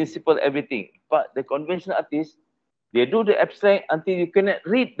 the principle, everything. But the conventional artists, they do the abstract until you cannot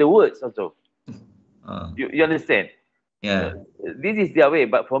read the words also. You understand? Yeah. This is their way.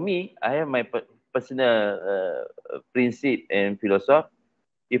 But for me, I have my personal principle and philosophy.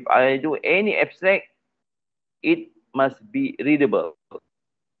 If I do any abstract, it must be readable.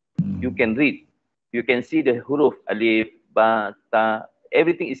 You can read. You can see the huruf, alif, ba, ta,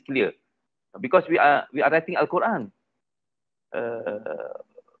 everything is clear. Because we are writing Al-Quran.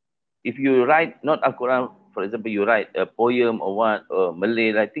 If you write not Al-Quran, for example, you write a poem or what, or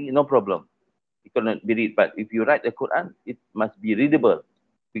Malay writing, no problem. It cannot be read. But if you write the Quran, it must be readable,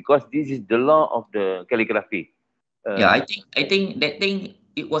 because this is the law of the calligraphy. Yeah, I think that thing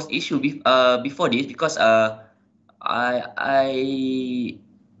it was issue before this, because I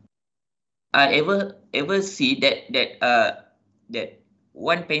ever see that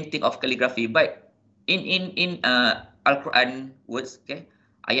one painting of calligraphy, but in Al-Quran words, okay,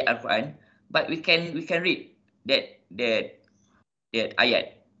 ayat Al-Quran, but we can read that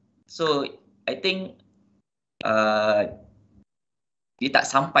ayat. So I think dia tak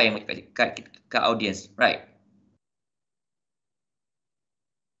sampai ke audience, right?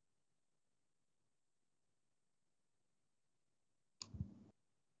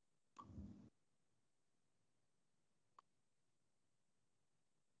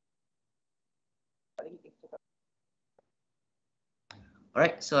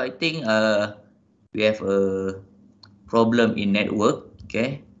 Alright, so I think we have a problem in network,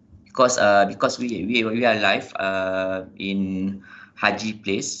 okay? Because we are live in Haji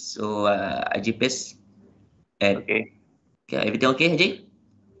Place. So Haji Place at Okay, everything okay, Haji?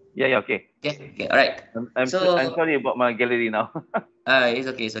 yeah, okay. Okay, alright. I'm sorry about my gallery now.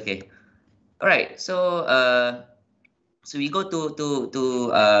 It's okay. Alright, so we go to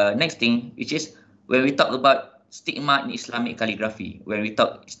next thing, which is when we talk about stigma in Islamic calligraphy. When we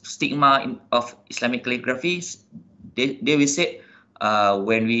talk stigma of Islamic calligraphy, they will say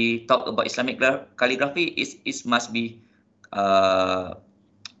when we talk about Islamic calligraphy, it must be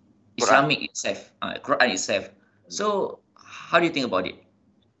Islamic itself, Quran itself. So how do you think about it?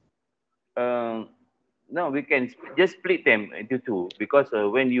 No, we can just split them into two, because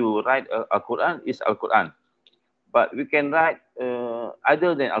when you write Al-Quran, it's Al-Quran. But we can write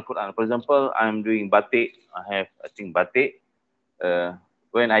other than Al-Quran. For example, I'm doing batik. I think batik.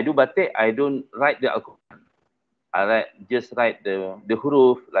 When I do batik, I don't write the Al-Quran. I just write the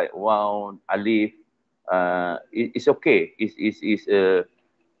huruf like waw, alif. It's okay. It's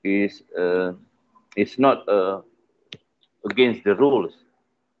not against the rules.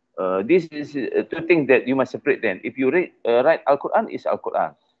 This is two things that you must separate them. If you write Al-Quran, it's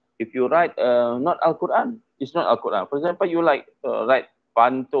Al-Quran. If you write not Al-Quran, it's not Al-Quran. For example, you like write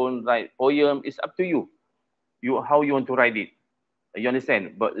pantun, write poem, it's up to you. How you want to write it. You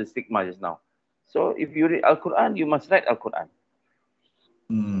understand? But the stigma just now. So if you read Al-Quran, you must write Al-Quran.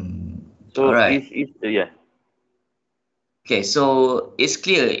 So alright. Yeah. Okay, so it's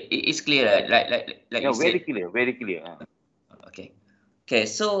clear. It's clear, like Yeah, you said. Very clear. Okay,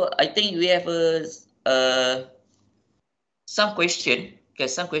 so I think we have some question. Okay,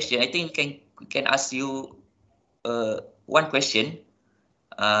 some question. I think we can ask you one question.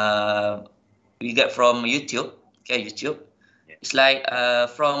 We got from YouTube. Okay, YouTube. Yeah. It's like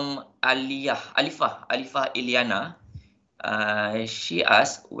from Alifah Iliana. She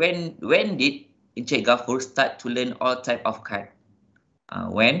asked, when did Encik Ghafur start to learn all type of card?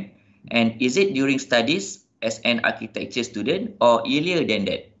 When? And is it during studies as an architecture student or earlier than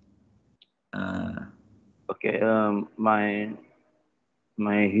that? Okay, my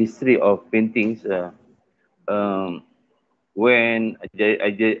history of paintings. When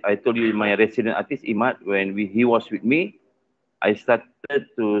I told you my resident artist Imad, when he was with me, I started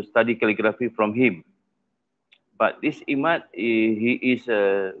to study calligraphy from him. But this Imad, he is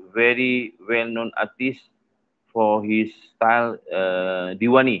a very well-known artist for his style,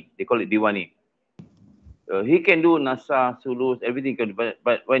 Diwani. They call it Diwani. He can do Nasa, Sulus, everything.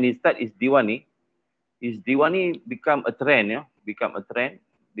 But when he start his Diwani become a trend, become a trend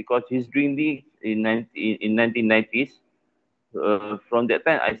because he's doing this in 1990s. From that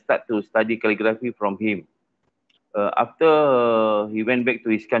time, I start to study calligraphy from him. After he went back to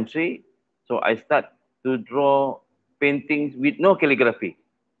his country, so I start to draw paintings with no calligraphy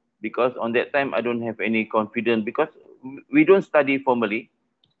because on that time I don't have any confidence because we don't study formally.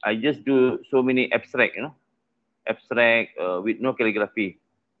 I just do so many abstract, abstract with no calligraphy.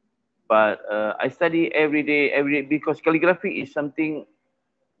 But I study every day because calligraphy is something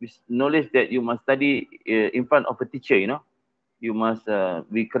with knowledge that you must study in front of a teacher, You must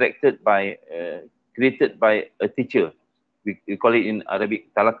be created by a teacher. We call it in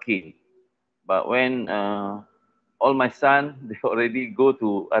Arabic talaqi. But when all my son they already go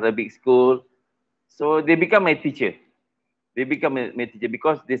to Arabic school, so they become my teacher. They become my teacher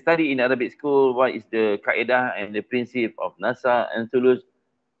because they study in Arabic school. What is the kaedah and the principle of Nasa and Sulus?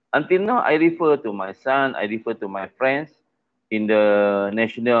 Until now, I refer to my son. I refer to my friends in the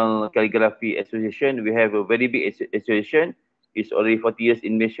National Calligraphy Association. We have a very big association. It's already 40 years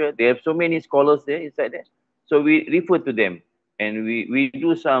in Malaysia. They have so many scholars there inside there. So we refer to them and we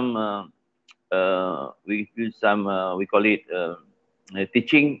do some we call it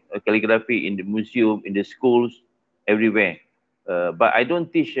teaching calligraphy in the museum, in the schools, everywhere. But I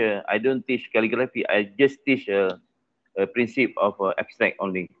don't teach calligraphy. I just teach a principle of abstract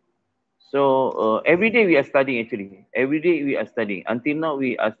only. So every day we are studying actually. Every day we are studying. Until now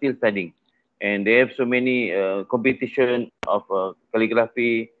we are still studying. And they have so many competition of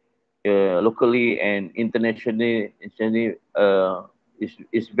calligraphy locally and internationally. It's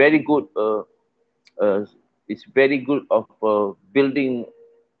very good. It's very good of building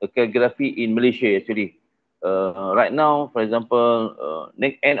calligraphy in Malaysia actually. Right now, for example,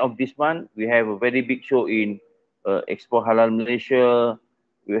 next end of this month, we have a very big show in Expo Halal Malaysia.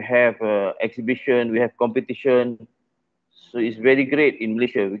 We have exhibition, we have competition. So it's very great in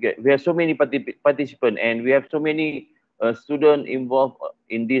Malaysia. We have so many participants and we have so many students involved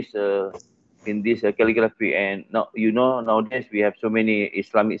in this calligraphy. And now nowadays we have so many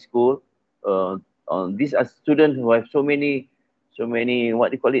Islamic school. These are students who have so many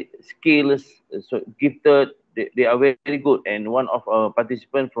what do you call it, skills, so gifted. They are very good. And one of our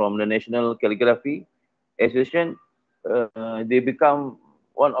participants from the National Calligraphy Association, they become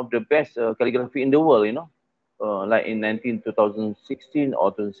one of the best calligraphy in the world, like in 2016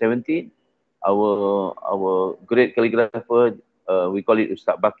 or 2017, our great calligrapher, we call it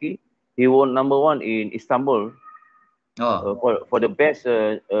Ustaz Baki, he won #1 in Istanbul for the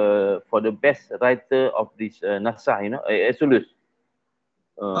best writer of this Nasah, Sulus.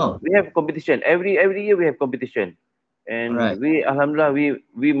 We have competition every year. We have competition, and we alhamdulillah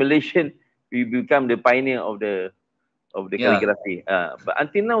we Malaysian we become the pioneer of the calligraphy. But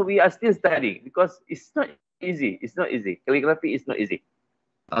until now we are still studying because it's not easy. It's not easy. Calligraphy is not easy.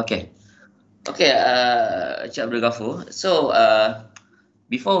 Okay, Encik Abdul Ghafur. So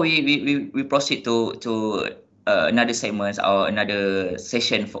before we proceed to another segment or another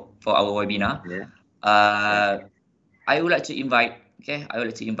session for our webinar, I would like to invite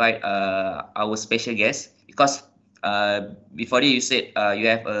our special guest because before you said you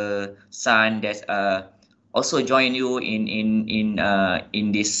have a son that's also join you in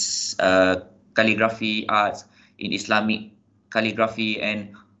this calligraphy arts, in Islamic calligraphy,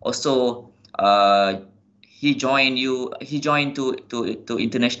 and also he joined to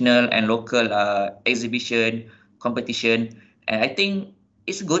international and local exhibition competition, and I think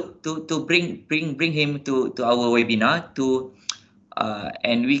it's good to bring him to our webinar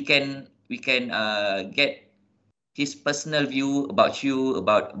and we can get his personal view about you,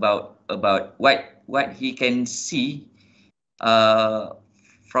 about what he can see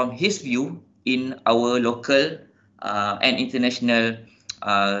from his view in our local and international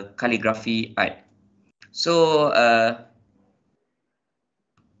calligraphy art. So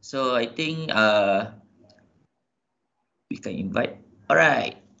I think we can invite. All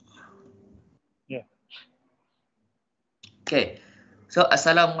right. Yeah. Okay. So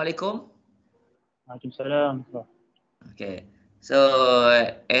Assalamualaikum. Waalaikumsalam. Okay. So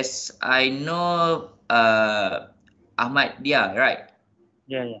as I know, Ahmad Dia, right?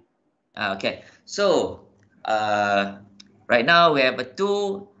 Yeah. Okay. So right now we have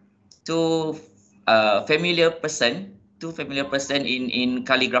two familiar person in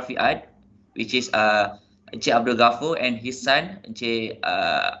calligraphy art, which is Encik Abdul Ghafur and his son Encik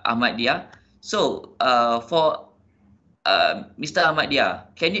Ahmad Dia. So for Mr. Ahmad Dia,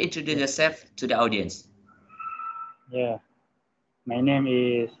 can you introduce yourself to the audience? Yeah. My name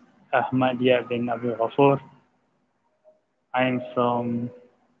is Ahmad Dia bin Abdul Ghafur. I'm from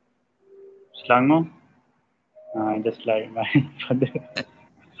Selangor, just like my father.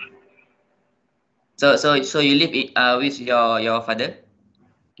 So you live with your father?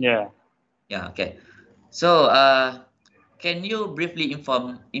 Yeah. Yeah. Okay. So can you briefly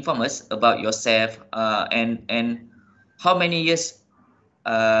inform us about yourself and how many years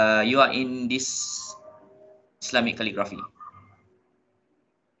you are in this Islamic calligraphy?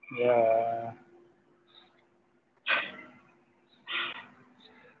 Yeah.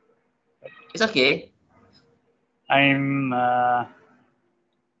 It's okay. I'm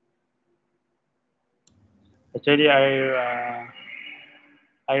actually I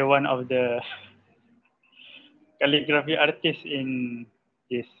one of the calligraphy artists in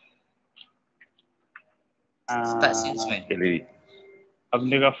this Start since when? Really,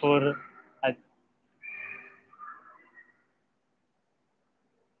 Abdul Ghafur.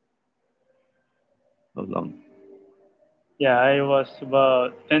 how long? Yeah, I was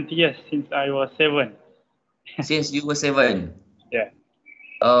about 20 years since I was 7. Since you were 7. Yeah.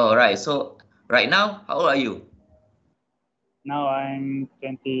 Oh, right. So right now, how old are you? Now I'm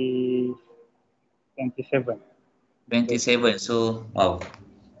 27. 27. So wow,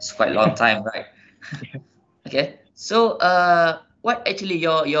 it's quite a long time, right? Okay. So what actually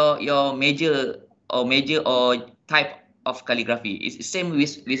your major or type of calligraphy? Is it same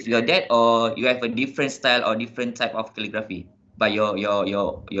with your dad, or you have a different style or different type of calligraphy by your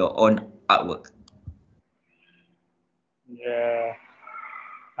own artwork? Yeah,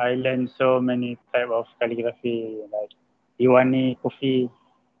 I learned so many type of calligraphy like Diwani, Kufi,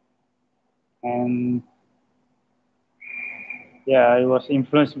 and yeah, I was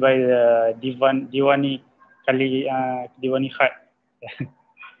influenced by the Diwani Diwani khat.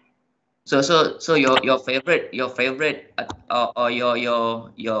 So your favorite or your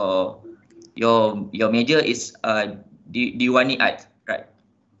major is Diwani art, right?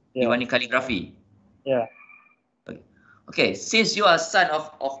 Yeah, Diwani calligraphy. yeah, Okay. Okay, since you are son of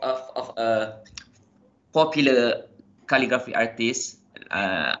a popular calligraphy artist,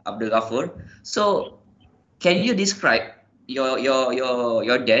 Abdul Ghafur, so can you describe your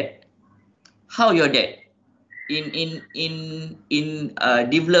dad? How your dad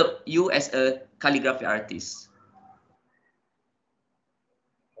develop you as a calligraphy artist?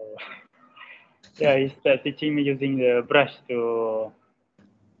 yeah. He started teaching me using the brush to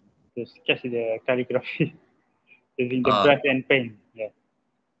sketch the calligraphy using the Uh, brush and paint. Yeah,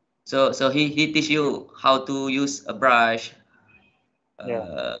 so he teach you how to use a brush, yeah,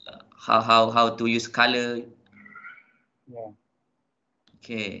 uh, how to use color. yeah.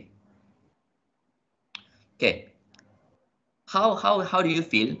 Okay, okay. How do you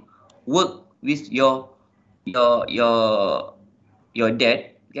feel work with your your your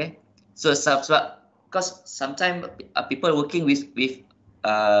dad? Okay, so because sometimes people working with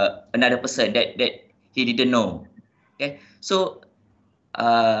another person that he didn't know. Okay, so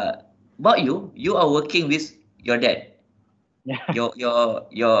uh about you are working with your dad, Yeah,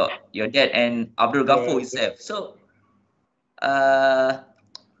 your dad and Abdul Ghafur yeah, itself. So uh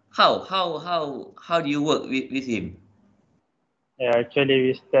how do you work with him? yeah. Actually,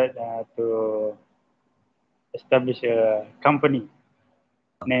 we start to establish a company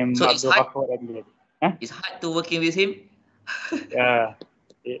named So Abdul Ghafur Adli. Huh? it's hard to working with him. Yeah,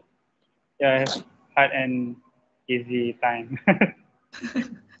 it, yeah, hard and easy time.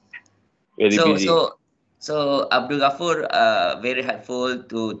 Very So busy. so so Abdul Ghafur very helpful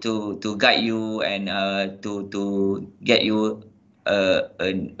to guide you and to get you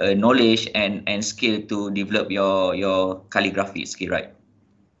a knowledge and skill to develop your calligraphy skill, right?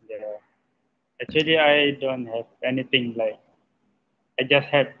 Yeah. Actually, I don't have anything like. I just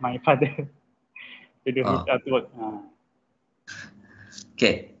help my father to do his Oh, artwork.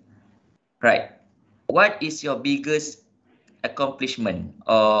 okay, right. What is your biggest accomplishment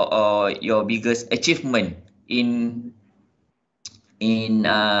or your biggest achievement in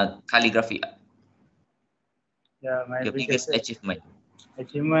calligraphy? Yeah, my Your biggest biggest achievement.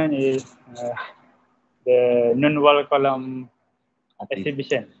 achievement is the non-wall column Artist.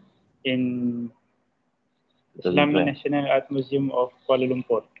 exhibition in Islamic National Art Museum of Kuala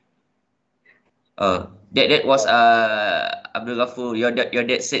Lumpur. That was Abdul Ghafur. Your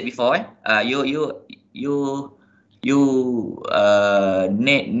dad said before, eh? You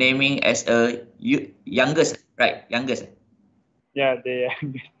naming as a youngest, right? Youngest. Yeah, the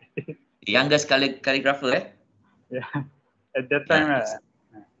Youngest calligrapher, eh? yeah. At that time,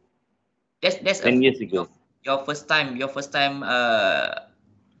 that's 10 years ago. Your first time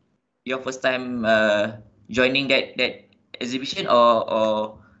joining that exhibition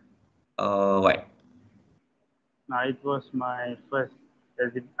or what? no, it was my first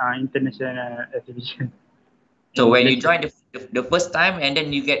international exhibition. So in when you Malaysia. join the first time, and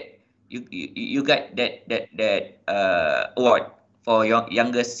then you got that award for your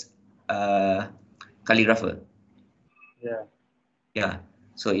youngest calligrapher. Yeah. Yeah.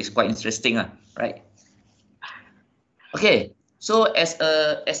 So it's quite interesting, right? Okay. So as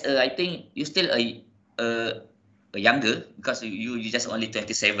a I think you still a younger, because you just only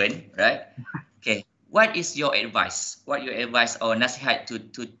 27, right? Okay. What is your advice? What your advice or nasihat to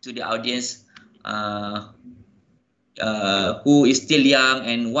the audience who is still young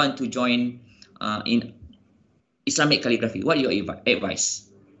and want to join in Islamic calligraphy? What your advice?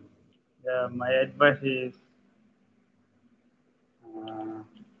 Yeah, my advice is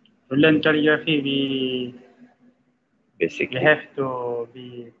to learn calligraphy. We have to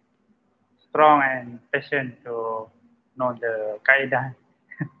be strong and patient to know the kaidah,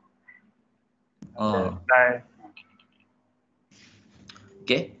 the style.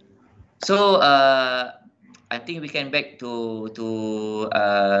 Okay. So I think we can back to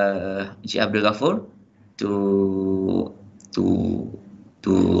Encik Abdul Ghafur to to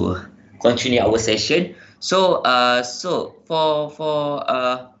to continue our session. So for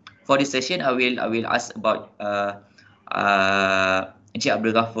this session, I will ask about Encik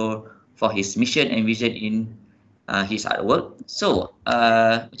Abdul Ghafur for his mission and vision in his artwork. So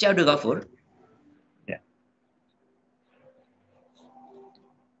Encik Abdul Ghafur. Yeah.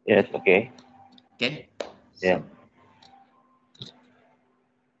 Yes. Okay. Okay. Yeah.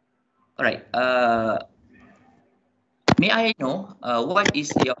 All right. May I know what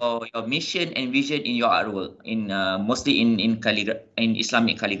is your mission and vision in your artwork, in mostly in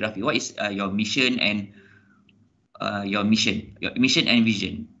Islamic calligraphy? What is your mission and your mission and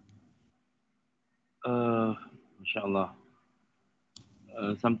vision? Inshallah.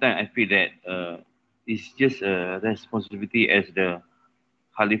 Sometimes I feel that it's just a responsibility as the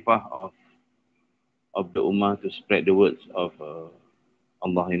Khalifah of the Ummah to spread the words of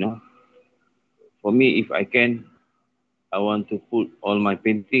Allah, you know. For me, if I can, I want to put all my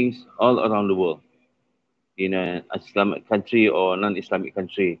paintings all around the world, in an Islamic country or non-Islamic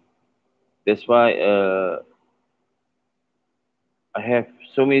country. That's why I have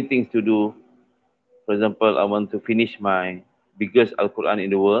so many things to do. For example, I want to finish my biggest Al-Quran in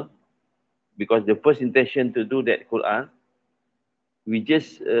the world, because the first intention to do that Quran, we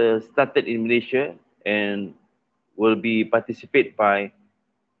just started in Malaysia and will be participate by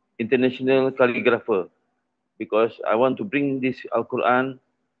international calligrapher, because I want to bring this Al-Quran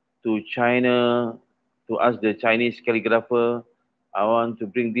to China, to ask the Chinese calligrapher. I want to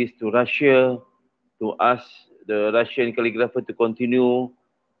bring this to Russia, to ask the Russian calligrapher to continue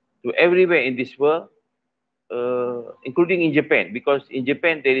to everywhere in this world, including in Japan, because in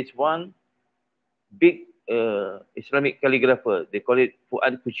Japan there is one big Islamic calligrapher. They call it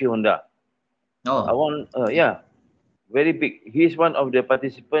Fuad Kuchi Honda. Oh. I want, very big. He is one of the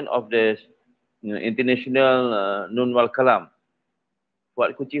participants of the international Nun wal Kalam.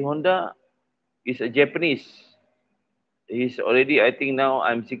 Fuad Kuchi Honda is a Japanese. He's already, I think now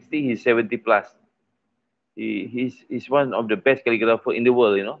I'm 60, he's 70 plus. He's one of the best calligrapher in the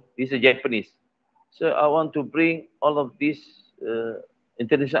world, you know. He's a Japanese. So I want to bring all of these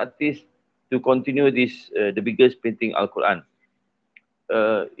international artists to continue this, the biggest painting Al-Quran.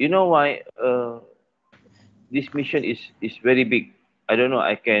 You know why this mission is very big? I don't know,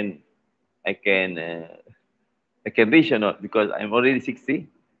 I can reach or not, because I'm already 60.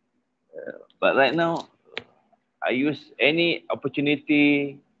 But right now, I use any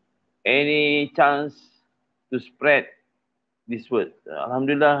opportunity, any chance to spread this word.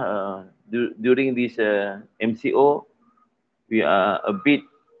 Alhamdulillah, during this MCO, we are a bit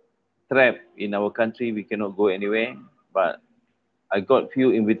trapped in our country. We cannot go anywhere. But I got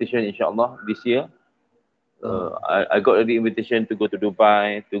few invitations, inshallah, this year. I got the invitation to go to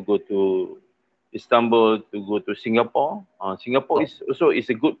Dubai, to go to Istanbul, to go to Singapore. Singapore is also a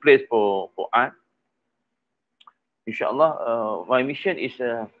good place for art. Inshallah, my mission is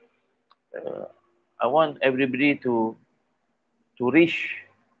I want everybody to reach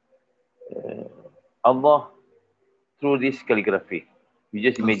Allah through this calligraphy. You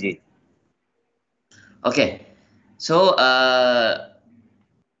just imagine. Okay, so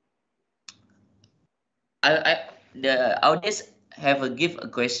the audience have give a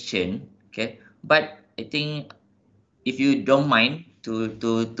question, okay, but I think if you don't mind to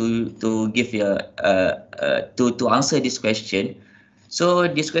give your to answer this question. So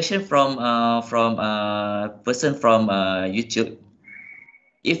this question from person from YouTube.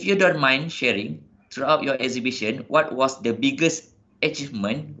 If you don't mind sharing throughout your exhibition, what was the biggest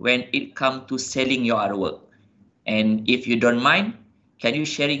achievement when it come to selling your artwork? And if you don't mind, can you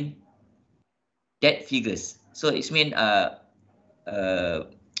sharing that figures? So it's mean uh,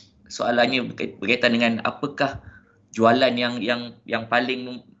 soalannya berkaitan dengan apakah jualan yang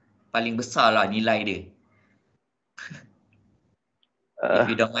paling besar lah nilai dia. If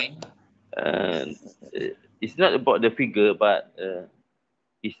you don't mind. It's not about the figure, but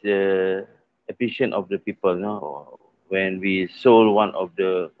it's the appreciation of the people. No, when we sold one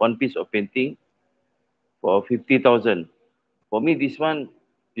piece of painting for 50,000. For me, this one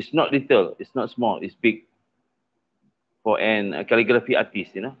is not little. It's not small. It's big. For an calligraphy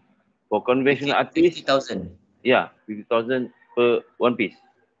artist, for conventional artists, 50,000. Yeah, 50,000 per one piece.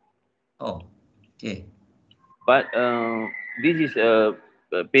 Oh, okay. But this is a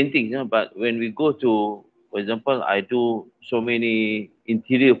painting, but when we go to, for example, I do so many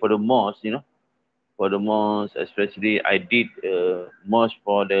interior for the mosque, for the mosque, especially I did mosque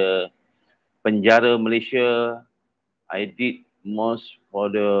for the Penjara Malaysia. I did mosque for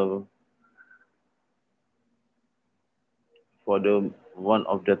the one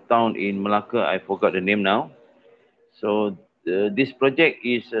of the town in Malacca. I forgot the name now. So this project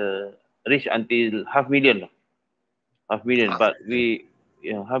is reached until half million, but half million.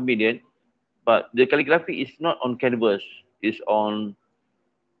 But the calligraphy is not on canvas. It's on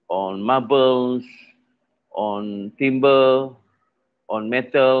marbles, on timber, on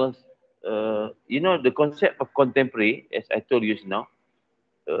metals. The concept of contemporary, as I told you now,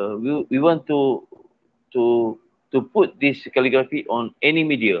 we want to put this calligraphy on any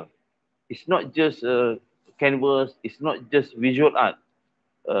media. It's not just canvas. It's not just visual art.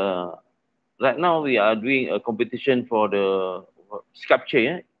 Right now we are doing a competition for the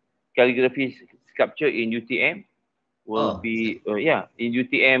sculpture, calligraphy sculpture in UTM. Will be in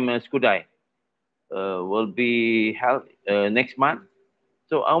UTM Skudai. Will be held next month.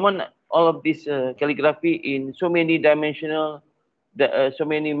 So I want all of this calligraphy in so many dimensional, so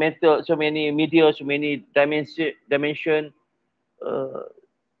many metal, so many media, so many dimension.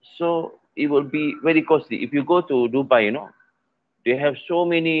 So it will be very costly. If you go to Dubai, they have so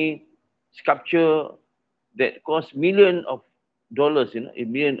many sculpture that cost millions of dollars, a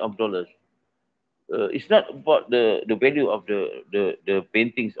million of dollars. It's not about the value of the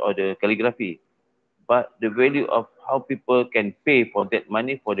paintings or the calligraphy, but the value of how people can pay for that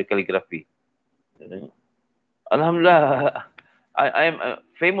money for the calligraphy. Alhamdulillah, I am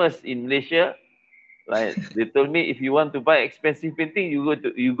famous in Malaysia. Like they told me, if you want to buy expensive painting, you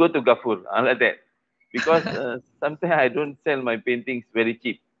go to Gafur. I like that, because sometimes I don't sell my paintings very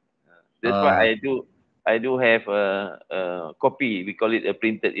cheap. That's why I do have a copy. We call it a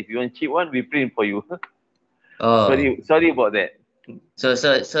printed. If you want cheap one, we print for you. Sorry about that. So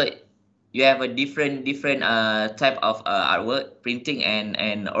you have a different type of artwork, printing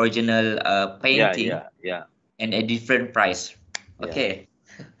and original painting. Yeah. And a different price. Okay.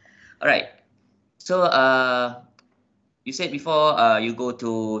 Yeah. All right. So you said before you go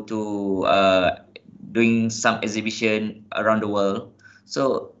to doing some exhibition around the world.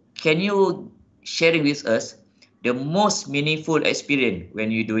 So can you sharing with us the most meaningful experience when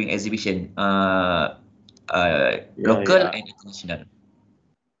you're doing exhibition, local and international?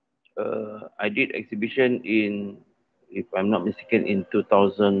 I did exhibition in, if I'm not mistaken, in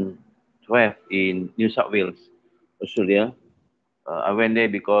 2012 in New South Wales, Australia. I went there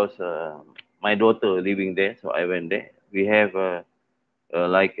because my daughter living there, so I went there. We have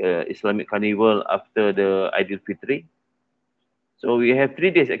like Islamic carnival after the Idul Fitri. So we have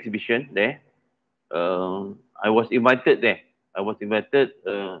 3 days exhibition there. I was invited there.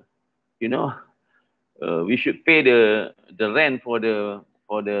 We should pay the rent for the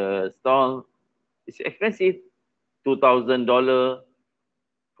stall. It's expensive, $2,000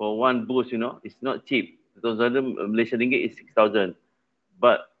 for one booth. It's not cheap. 2,000 Malaysian ringgit is 6,000.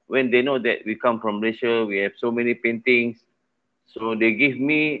 But when they know that we come from Malaysia, we have so many paintings, so they give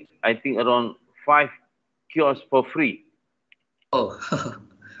me, I think, around 5 kiosks for free. Oh,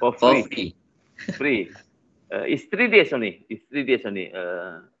 for free. Free. It's 3 days only.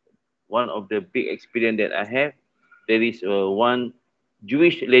 One of the big experience that I have, there is one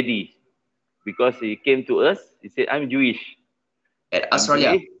Jewish lady. because he came to us. He said, "I'm Jewish." At I'm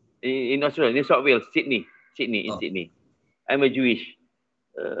Australia. Jewish in Australia, New South Wales, Sydney, in Sydney. I'm a Jewish.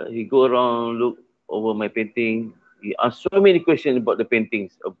 He go around, look over my painting. He asked so many questions about the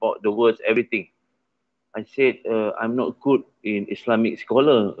paintings, about the words, everything. I said, I'm not good in Islamic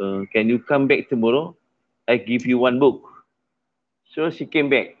scholar. Can you come back tomorrow? I give you one book. So she came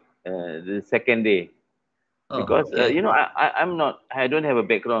back the second day. Because, you know, I don't have a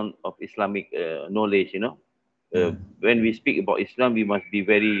background of Islamic knowledge, you know. When we speak about Islam, we must be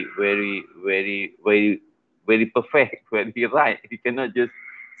very, very, very, very, very perfect, very right. We cannot just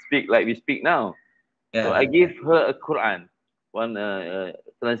speak like we speak now. So I give her a Quran, one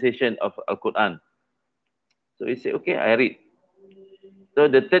translation of a Quran. So he said, okay, I read.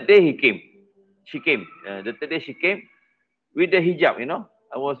 So the third day she came. The third day she came with the hijab, you know.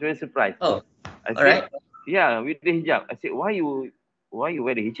 I was very surprised. Oh, I all said, right. yeah, with the hijab. I said, why you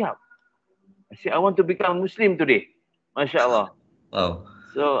wear the hijab? I said, I want to become Muslim today. MashaAllah. Wow.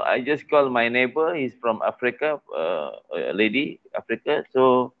 So I just called my neighbor. He's from Africa, a lady, Africa.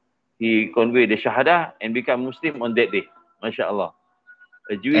 So he conveyed the Shahada and become Muslim on that day. MashaAllah.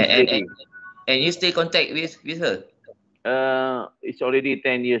 A Jewish lady. And you stay contact with her? It's already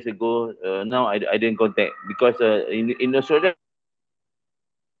 10 years ago. Now I didn't contact because in Australia.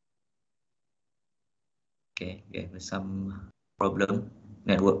 Okay, we have some problem,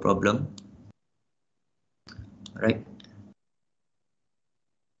 network problem. All right.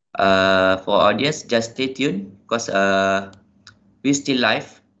 For audience, just stay tuned because we're still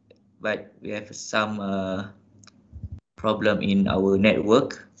live, but we have some problem in our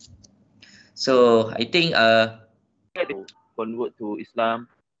network. So I think convert to Islam.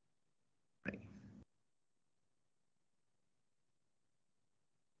 Right.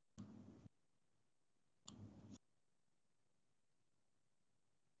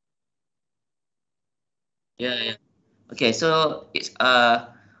 Yeah. Okay, so it's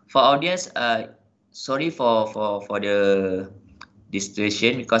for audience, sorry for the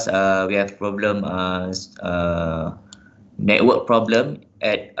situation because we have problem network problem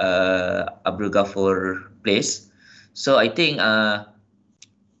at Abdul Ghafur place. So I think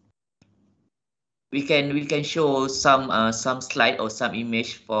we can show some slide or some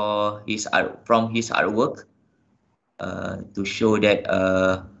image for his art from his artwork to show that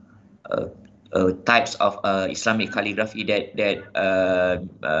types of Islamic calligraphy that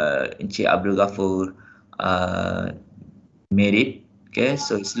Encik Abdul Ghafur made it. Okay,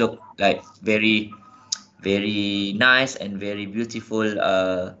 so it's look like very nice and very beautiful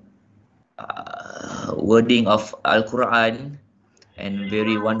wording of Al-Quran and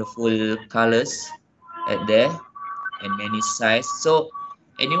very wonderful colors at there and many size. So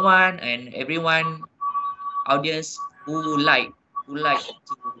anyone and everyone audience who like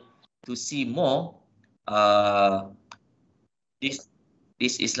to see more this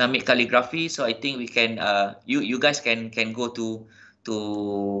Islamic calligraphy, so I think we can you guys can go to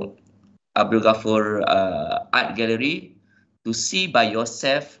Abdul Ghafur art gallery to see by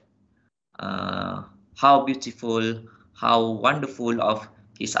yourself how beautiful, how wonderful of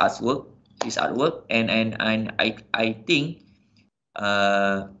his artwork and I think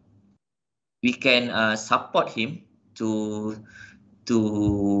we can support him to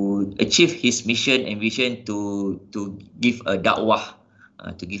achieve his mission and vision to give a dakwah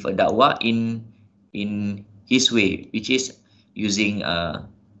in his way, which is using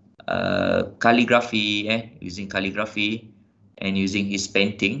calligraphy and using his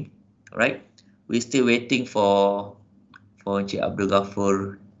painting, right? We're still waiting for Encik Abdul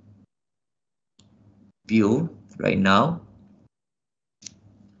Ghafur view right now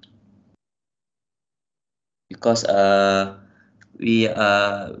because we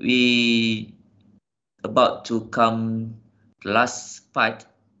about to come last part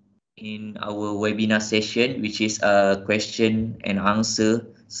in our webinar session, which is a question and answer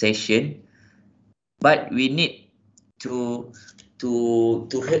session, but we need to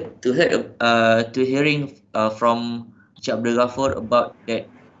hearing from Encik Abdul Ghafur about that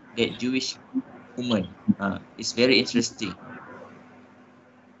Jewish woman. It's very interesting.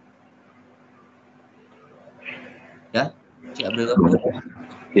 Yeah, Encik Abdul Ghafur.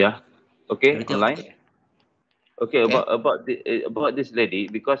 Yeah. Okay. Everything Online. Okay. Okay. About this lady,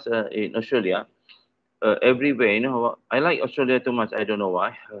 because in Australia, everywhere, you know, I like Australia too much. I don't know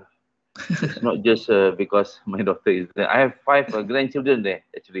why. It's not just because my daughter is there. I have 5 grandchildren there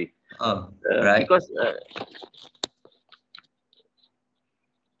actually. Right. Because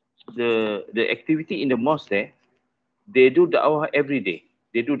the activity in the mosque there, they do da'wah every day.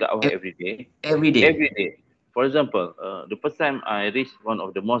 Every day. Every day. Every day. For example, the first time I reached one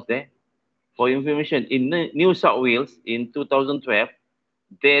of the mosques there, For information, in New South Wales in 2012,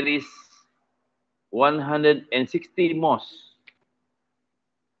 there is 160 mosques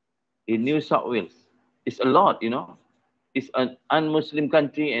in New South Wales. It's a lot, you know. It's an un-Muslim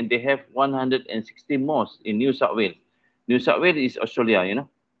country and they have 160 mosques in New South Wales. New South Wales is Australia, you know.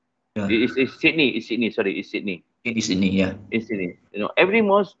 Yeah. It's Sydney, sorry, it's Sydney. It is Sydney, yeah. It's Sydney. You know, every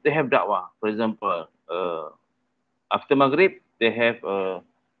mosque, they have da'wah. For example, after Maghrib, they have what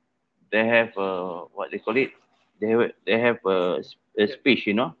they call it? They have a speech,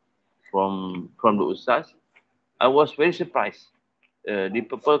 you know, from the Ustaz. I was very surprised. The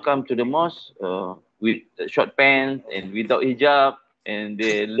people come to the mosque with short pants and without hijab, and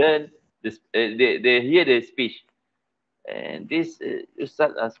they learn this. They hear the speech, and this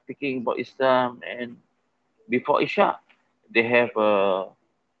Ustaz are speaking about Islam. And before Isha, they have a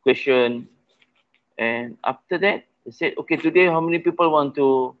question, and after that, they said, "Okay, today how many people want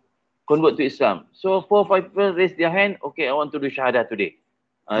to convert to Islam?" So 4 or 5 people raise their hand. Okay, I want to do Shahadah today.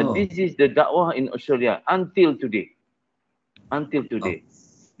 This is the da'wah in Australia until today. Until today.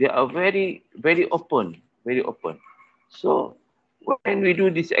 They are very, very open, very open. So when we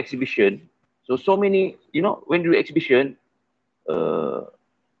do this exhibition, so many, you know, when we do exhibition,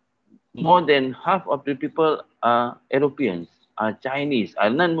 more than half of the people are Europeans, are Chinese,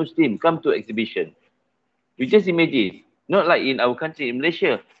 are non-Muslim, come to exhibition. You just imagine, not like in our country, in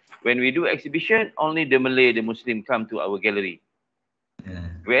Malaysia, when we do exhibition, only the Malay, the Muslim come to our gallery. Yeah.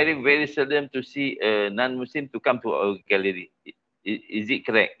 Very, very seldom to see a non-Muslim to come to our gallery. Is it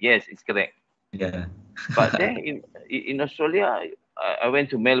correct? Yes, it's correct. Yeah. But then in Australia, I went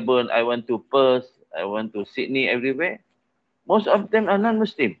to Melbourne, I went to Perth, I went to Sydney, everywhere. Most of them are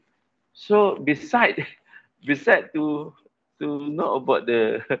non-Muslim. So beside to know about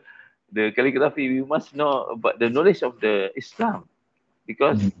the calligraphy, we must know about the knowledge of the Islam,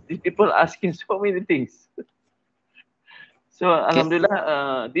 because these people asking so many things. So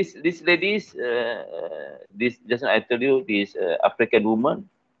alhamdulillah, these ladies, this just I told you, this African woman,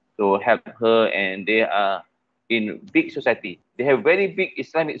 to help her, and they are in big society. They have very big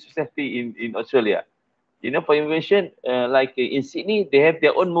Islamic society in Australia. You know, for information, like in Sydney, they have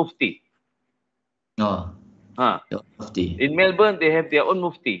their own mufti. Oh, mufti. In Melbourne, they have their own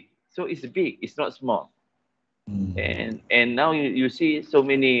mufti. So it's big, it's not small. And now you see so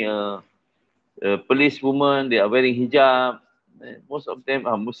many police women, they are wearing hijab. Most of them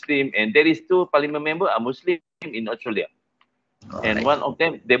are Muslim, and there is 2 parliament members are Muslim in Australia. And one of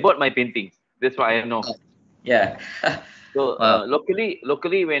them, they bought my paintings. That's why I know. Yeah. So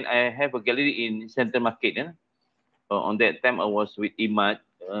locally, when I have a gallery in Centre Market, on that time I was with Imad,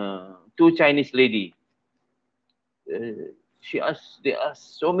 2 Chinese lady. They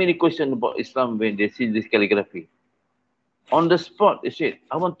asked so many questions about Islam when they see this calligraphy. On the spot, they said,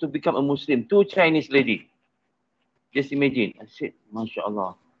 "I want to become a Muslim." 2 Chinese lady. Just imagine. I said,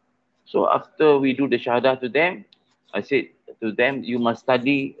 MashaAllah. So after we do the Shahadah to them, I said to them, you must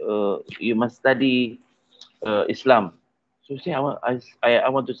study Islam. So say, I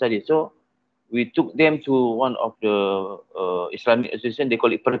want to study. So we took them to one of the Islamic association, they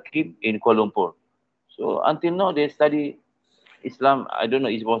call it Perkim in Kuala Lumpur. So until now, they study Islam. I don't know,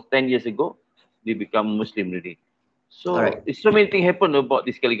 it was 10 years ago, they become Muslim already. So so many things happen about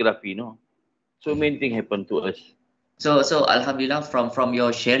this calligraphy, you know. So many things happen to us. So alhamdulillah, from your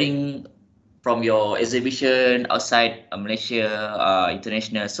sharing, from your exhibition outside Malaysia,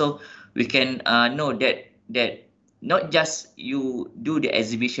 international, so we can know that not just you do the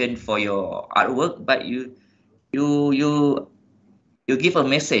exhibition for your artwork, but you give a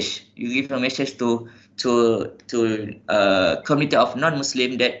message. You give a message to community of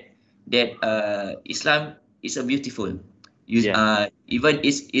non-Muslim that Islam is a beautiful. Even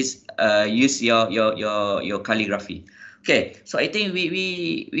is use your calligraphy. Okay, so I think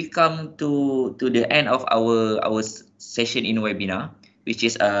we come to the end of our session in webinar, which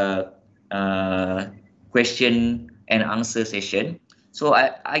is a question and answer session. So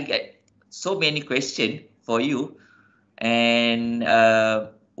I get so many questions for you, and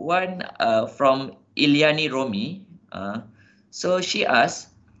one from Iliani Romi. So she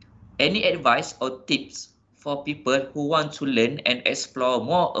asks, any advice or tips for people who want to learn and explore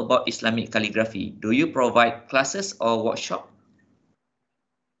more about Islamic calligraphy? Do you provide classes or workshop?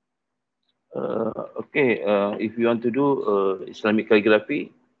 Okay, if you want to do Islamic calligraphy,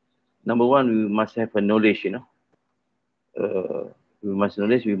 number one, we must have a knowledge, you know. We must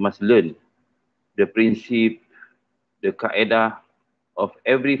learn the principle, the qaedah of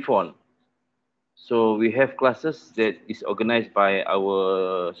every font. So we have classes that is organized by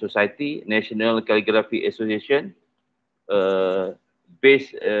our society, National Calligraphy Association.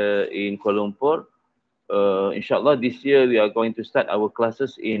 based in Kuala Lumpur. Inshallah, this year we are going to start our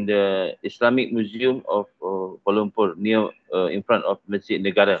classes in the Islamic Museum of Kuala Lumpur, near in front of Masjid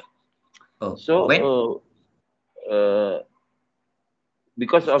Negara. Oh, So, when?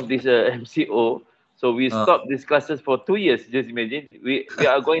 Because of this MCO, so we stopped these classes for 2 years. Just imagine, we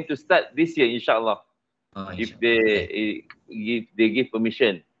are going to start this year, inshallah, if they give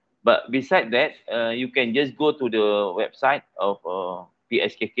permission. But beside that, you can just go to the website of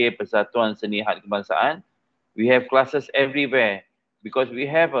PSKK, Persatuan Seni Had Kebangsaan. We have classes everywhere because we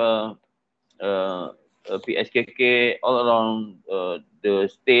have a PSKK all around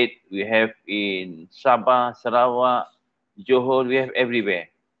the state. We have in Sabah, Sarawak, Johor, we have everywhere.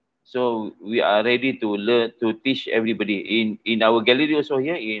 So we are ready to learn, to teach everybody. In our gallery also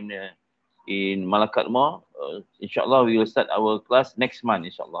here in Malakat Mall, inshallah we will start our class next month,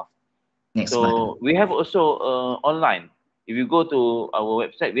 inshallah. Next month. We have also online. If you go to our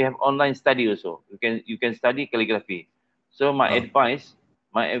website, we have online study also. You can study calligraphy. So my advice,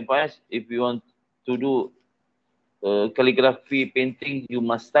 if you want to do calligraphy painting, you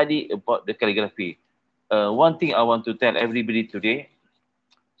must study about the calligraphy. One thing I want to tell everybody today,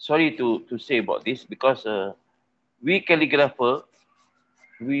 sorry to say about this, because we calligrapher,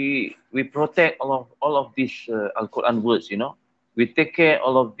 we protect all of these Al-Quran words, you know. We take care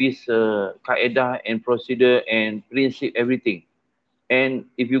all of this kaedah and procedure and principle, everything. And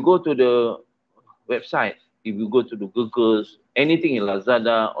if you go to the website, if you go to the Googles, anything in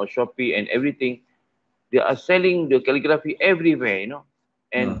Lazada or Shopee and everything, they are selling the calligraphy everywhere, you know.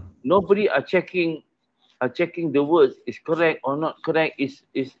 And nobody are checking the words is correct or not correct. Is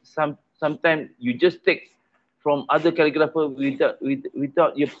sometimes you just take from other calligrapher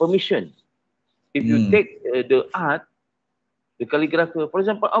without your permission. If you take the art, the calligrapher, for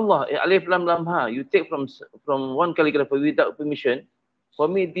example, Allah, Alif Lam Lam Ha, you take from one calligrapher without permission. For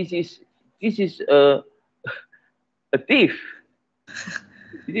me, this is a thief.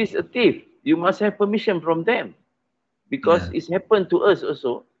 It is a thief. You must have permission from them, because it's happened to us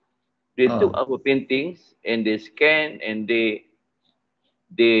also. They took our paintings and they scan and they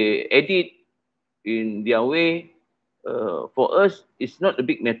edit in their way. For us, it's not a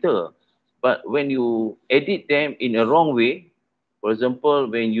big matter. But when you edit them in a wrong way, for example,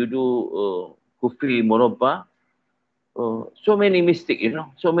 when you do kufri morobba, so many mistakes, you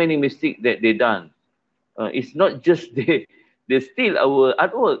know, so many mistakes that they done. It's not just they steal our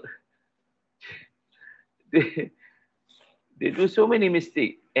artwork. They do so many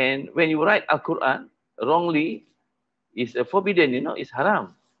mistakes. And when you write Al-Quran wrongly, it's forbidden, you know, it's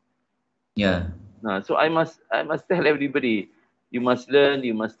haram. Yeah. So I must tell everybody, you must learn,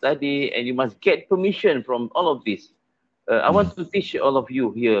 you must study, and you must get permission from all of this. I want to teach all of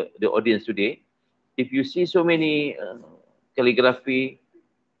you here, the audience today. If you see so many calligraphy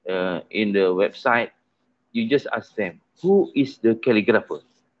in the website, you just ask them, who is the calligrapher?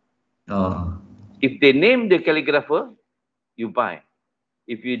 If they name the calligrapher, you buy.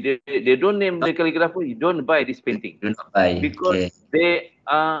 If they don't name the calligrapher, you don't buy this painting. Do not buy. Because they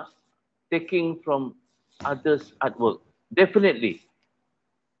are taking from others' artwork. Definitely.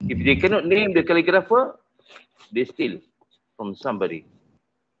 If they cannot name the calligrapher, they steal from somebody.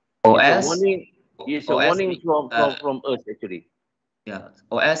 It's a warning from us, actually. Yeah.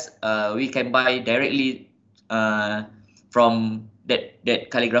 Or else we can buy directly from that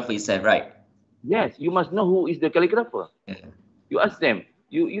calligrapher itself, right? Yes, you must know who is the calligrapher. You ask them.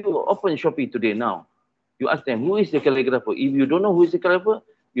 You open Shopee today now. You ask them, who is the calligrapher? If you don't know who is the calligrapher,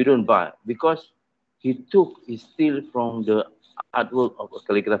 you don't buy, because he steal from the artwork of a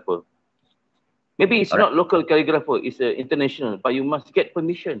calligrapher. Maybe it's not local calligrapher, it's international, but you must get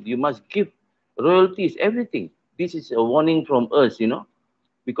permission. You must give royalties, everything. This is a warning from us, you know,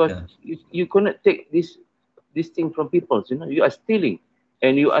 because you cannot take this thing from people, you know. You are stealing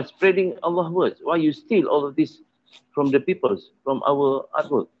and you are spreading Allah's words. Why you steal all of this from the peoples, from our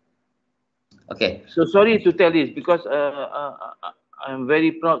artwork? Okay. So sorry to tell this, because I'm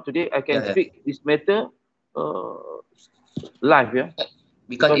very proud today. I can speak this matter live, yeah.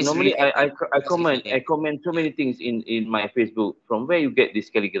 Because normally I comment so many things in my Facebook. From where you get this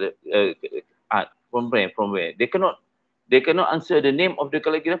calligraphy art? From where? They cannot answer the name of the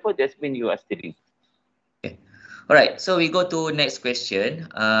calligrapher. That means you are stealing. Okay. All right. So we go to next question.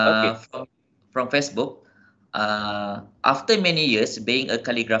 From Facebook. After many years being a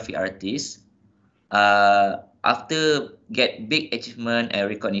calligraphy artist, after get big achievement and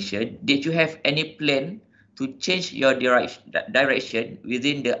recognition, did you have any plan to change your direction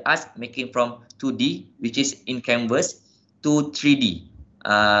within the art making from 2D, which is in canvas, to 3D?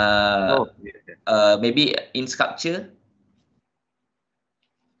 Maybe in sculpture?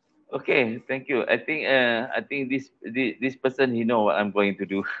 Okay, thank you. I think this person he know what I'm going to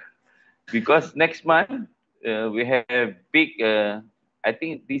do because next month we have big. I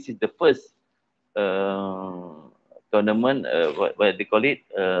think this is the first tournament. What they call it?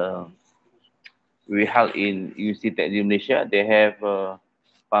 We held in UC Tech Indonesia. They have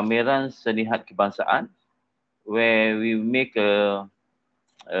pameran seni had kebangsaan where we make a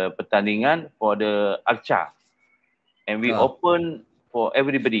pertandingan for the arca and we Oh, open for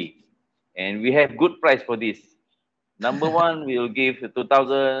everybody and we have good prize for this. Number one, we will give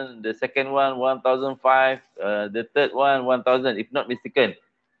 2,000. The second one, 1,005. The third one, 1,000, if not mistaken.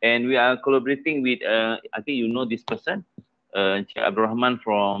 And we are collaborating with, I think you know this person, Encik Abdul Rahman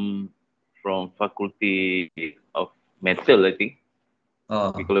from Faculty of Metal, I think. We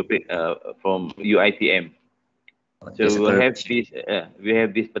oh, collaborate from UITM. there's a So collaboration. we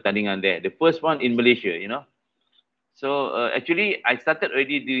have this pertandingan there. The first one in Malaysia, you know. So actually, I started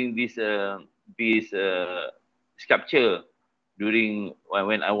already doing this sculpture during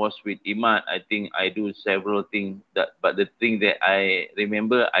when I was with Imad. I think I do several things. But the thing that I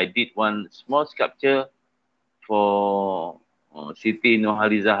remember, I did one small sculpture for Siti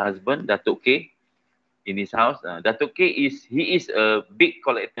Nurhaliza's husband, Datuk K, in his house. Datuk K is a big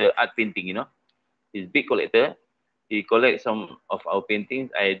collector art painting. You know, he's big collector. He collects some of our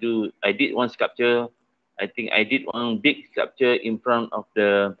paintings. I did one sculpture. I think I did one big sculpture in front of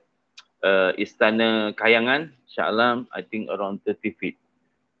the Istana Kayangan, Shah Alam, I think around 30 feet.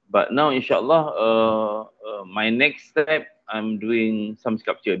 But now, inshallah, my next step, I'm doing some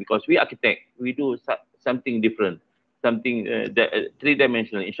sculpture because we architect, we do something different, something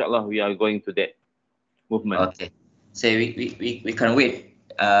three-dimensional. Inshallah, we are going to that movement. Okay. So we can't wait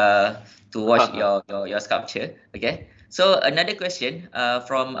to watch your sculpture. Okay. So another question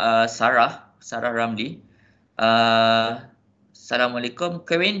from Sarah Ramli. Assalamualaikum.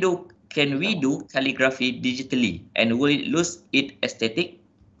 Can we do calligraphy digitally and will it lose its aesthetic?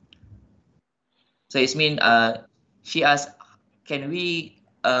 So it's mean she asked, can we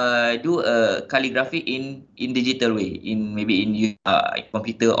do a calligraphy in digital way, in maybe in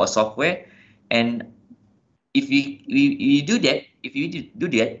computer or software, and if we do that, if you do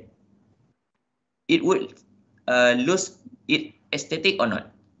that, it would lose its aesthetic or not?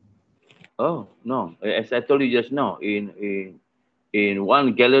 Oh no! As I told you just now, in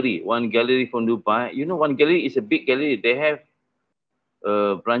one gallery from Dubai. You know, one gallery is a big gallery. They have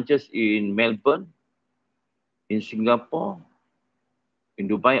branches in Melbourne, in Singapore, in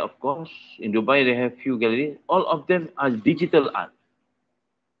Dubai, of course. In Dubai, they have few galleries. All of them are digital art.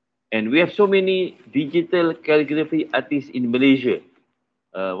 And we have so many digital calligraphy artists in Malaysia.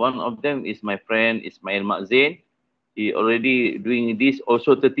 One of them is my friend Ismail Makzain. He already doing this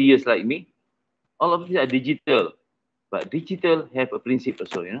also 30 years like me. All of these are digital. But digital have a principle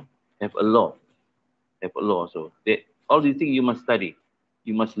also, you know, have a law. Have a law also. All these things you must study.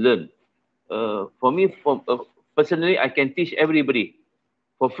 You must learn. For me, personally, I can teach everybody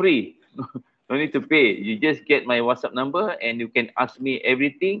for free. No need to pay. You just get my WhatsApp number and you can ask me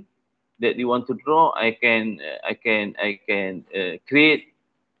everything that you want to draw. I can create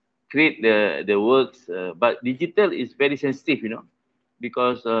the works. But digital is very sensitive, you know,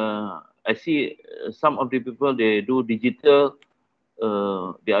 because I see some of the people they do digital.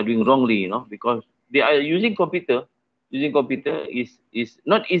 They are doing wrongly, you know, because they are using computer. Using computer is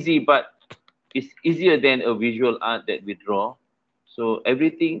not easy, but it's easier than a visual art that we draw. So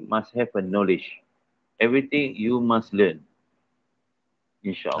everything must have a knowledge. Everything you must learn,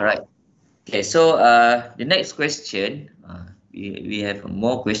 All right. inshallah. Okay. So the next question, we have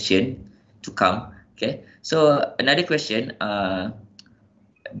more question to come. Okay. So another question,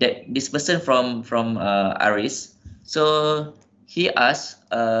 that this person from Aris. So he asked,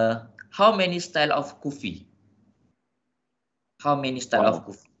 how many style of kufi? How many style of Wow.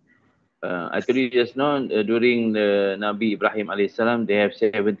 kufi? I told you just now, during the Nabi Ibrahim alayhis salam, they have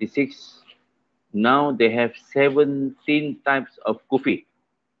 76. Now they have 17 types of kufi.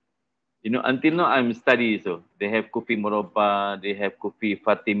 You know, until now I'm studying. So they have kufi Morobba, they have kufi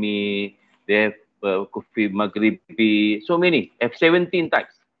Fatimi, they have kufi Maghribi, so many. Have 17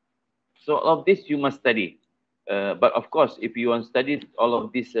 types. So all of this you must study. But of course, if you want to study all of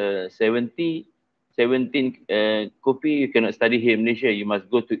these 17 kufi, you cannot study here in Malaysia. You must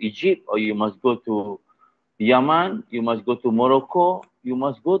go to Egypt or you must go to Yemen, you must go to Morocco, you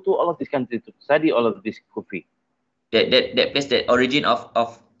must go to all of these countries to study all of this kufi. That place, the origin of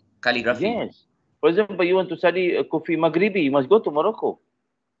calligraphy. Yes. For example, you want to study kufi Maghribi, you must go to Morocco.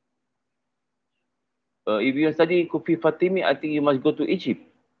 If you study kufi Fatimi, I think you must go to Egypt.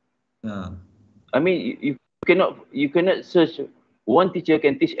 I mean, you cannot search one teacher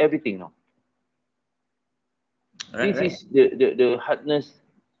can teach everything. No? Right, This is the hardness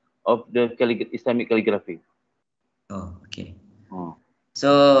of the Islamic calligraphy. Oh, okay. Oh.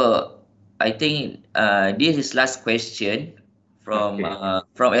 So I think this is last question from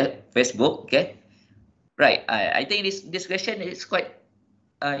Facebook. Okay, right. I think this question is quite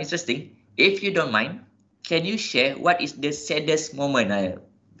interesting. If you don't mind, can you share what is the saddest moment?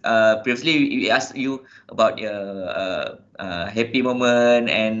 Previously we asked you about your happy moment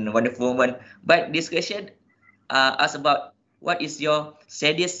and wonderful moment, but this question asks about what is your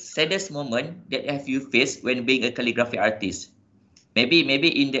saddest moment that have you faced when being a calligraphy artist? Maybe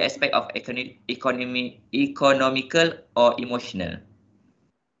in the aspect of economical or emotional.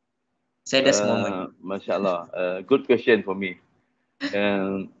 Saddest moment. MashaAllah, good question for me.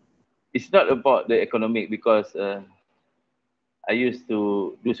 It's not about the economic because I used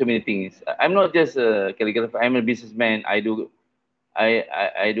to do so many things. I'm not just a calligrapher. I'm a businessman. I do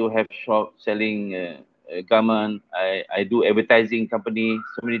have shop selling garment. I do advertising company.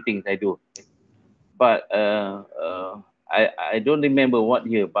 So many things I do. But I don't remember what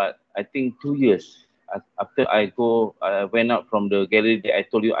year. But I think 2 years after I went out from the gallery that I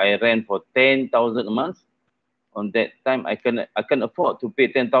told you I ran for 10,000 a month. On that time, I can afford to pay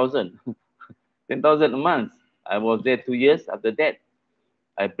 10,000, 10,000 a month. I was there 2 years. After that,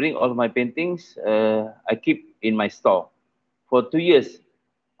 I bring all of my paintings. I keep in my store. For 2 years,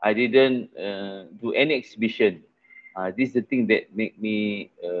 I didn't do any exhibition. This is the thing that make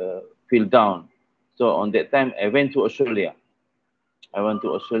me feel down. So on that time, I went to Australia. I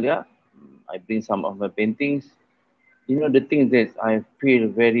bring some of my paintings. You know, the thing that I feel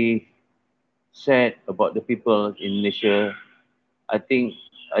very sad about the people in Malaysia. I think,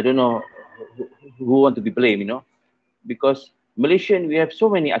 I don't know who want to be blamed, you know, because Malaysian, we have so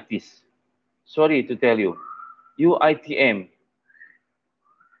many artists. Sorry to tell you, UITM,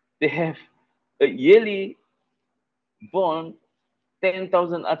 they have a yearly born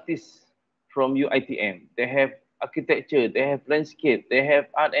 10,000 artists from UITM. They have architecture, they have landscape, they have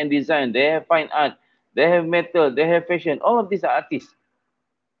art and design, they have fine art, they have metal, they have fashion. All of these are artists.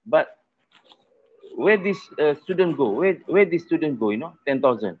 But where this student go? Where this student go? You know,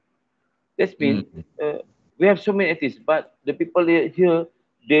 10,000. That's mean we have so many artists, but the people here,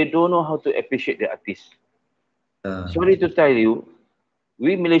 they don't know how to appreciate the artists. Sorry to tell you,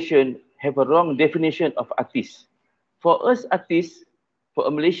 we Malaysian have a wrong definition of artist. For us artists, for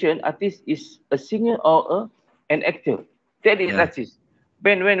a Malaysian, artist is a singer or an actor. That is artist.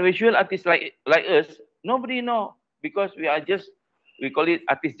 When visual artists like us, nobody know because we call it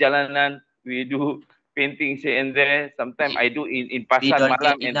artist jalanan. We do painting here and there. Sometimes I do in pasar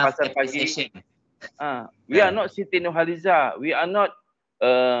malam and pasar pagi. We are not Siti Nurhaliza. We are not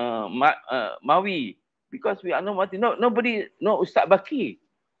Mawi because we are not Mati. No, nobody know Ustaz Baki.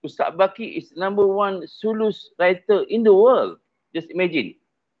 Ustaz Baki is #1 Sulus writer in the world. Just imagine.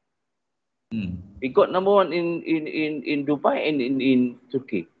 He got #1 in Dubai and in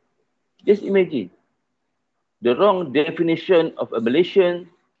Turkey. Just imagine. The wrong definition of a Malaysian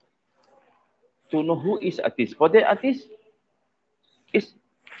to know who is artist. For that artist is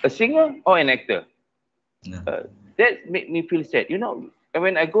a singer or an actor. That made me feel sad. You know,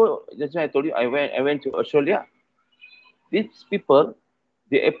 when I go, that's why I told you I went to Australia. These people,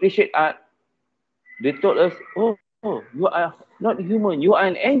 they appreciate art. They told us, oh, you are not human, you are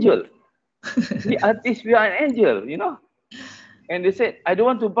an angel. We artists, we are an angel, you know. And they said, I don't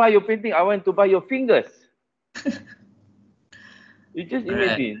want to buy your painting, I want to buy your fingers. You just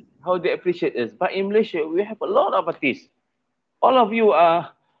imagine how they appreciate us. But in Malaysia, we have a lot of artists. All of you are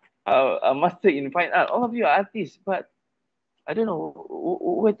master in fine art. All of you are artists, but I don't know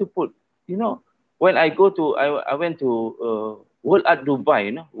where to put. You know, when I went to World Art Dubai.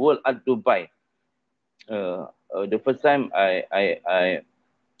 You know, World Art Dubai. The first time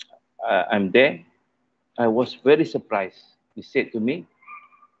I'm there, I was very surprised. He said to me,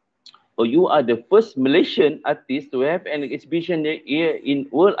 "Oh, you are the first Malaysian artist to have an exhibition here in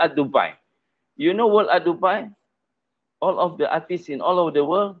World Art Dubai." You know World Art Dubai? All of the artists in all over the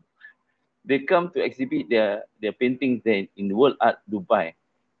world, they come to exhibit their paintings there in World Art Dubai.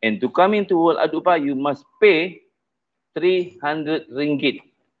 And to come into World Art Dubai, you must pay 300 ringgit.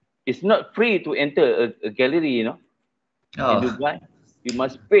 It's not free to enter a gallery, you know, in Dubai. You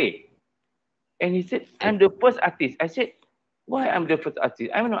must pay. And he said, I'm the first artist. I said, why I'm the first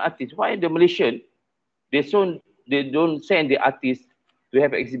artist? I'm not artist. Why the Malaysian, they don't send the artists to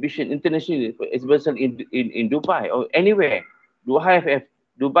have exhibition internationally, exhibition in Dubai or anywhere.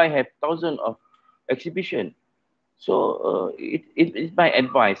 Dubai have thousands of exhibition. So it is my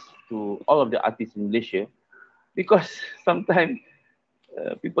advice to all of the artists in Malaysia, because sometimes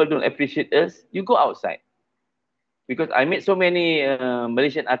people don't appreciate us, you go outside. Because I met so many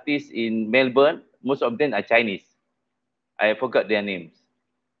Malaysian artists in Melbourne, most of them are Chinese. I forgot their names.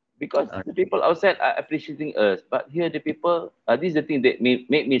 Because the people outside are appreciating us. But here the people, this is the thing that make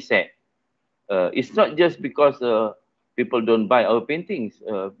me sad. It's not just because people don't buy our paintings,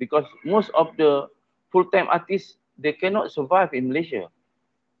 because most of the full-time artists, they cannot survive in Malaysia.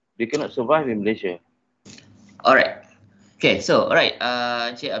 They cannot survive in Malaysia. All right. Okay. So, all right,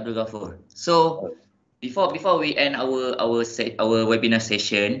 Encik Abdul Ghafur. So, before we end our webinar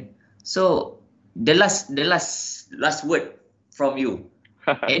session, so the last word from you.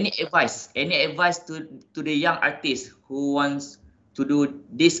 Any advice to the young artist who wants to do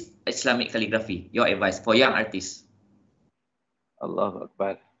this Islamic calligraphy? Your advice for young artists? Allahu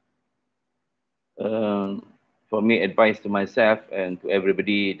Akbar. For me, advice to myself and to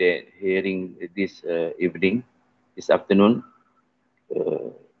everybody that hearing this evening, this afternoon,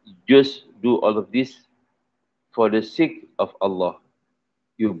 just do all of this for the sake of Allah.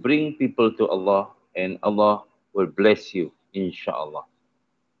 You bring people to Allah and Allah will bless you, inshallah.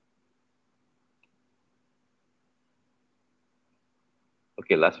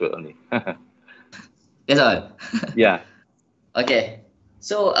 Okay, last word only. That's all. Yeah. Okay.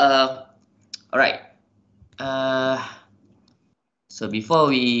 So, all right. So before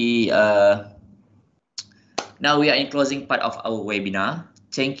we now we are in closing part of our webinar.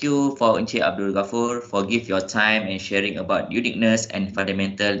 Thank you for Encik Abdul Ghafur for give your time and sharing about uniqueness and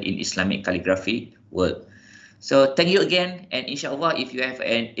fundamental in Islamic calligraphy world. So thank you again, and inshallah, if you have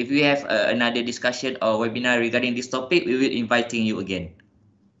another discussion or webinar regarding this topic, we will inviting you again.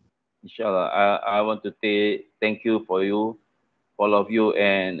 Inshallah, I want to thank you for all of you,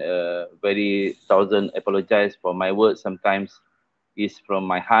 and very thousand apologize for my words. Sometimes it's from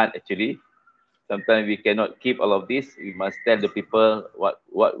my heart actually. Sometimes we cannot keep all of this. We must tell the people what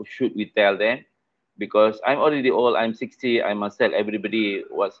should we tell them, because I'm already old. I'm 60. I must tell everybody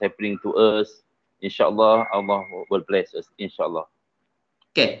what's happening to us. Inshallah, Allah will bless us. Inshallah.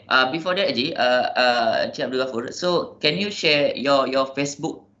 Okay. Before that, Encik Abdul Ghafur, so can you share your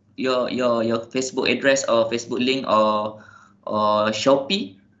Facebook your Facebook address or Facebook link or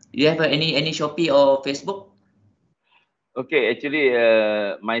Shopee? Do you have any Shopee or Facebook? Okay, actually,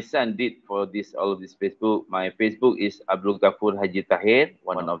 my son did for all of this Facebook. My Facebook is Abdul Ghafur Haji Tahir,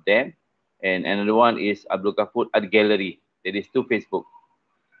 one of them, and another one is Abdul Ghafur Art Gallery. There is two Facebook.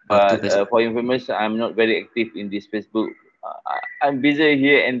 But for information, I'm not very active in this Facebook. I'm busy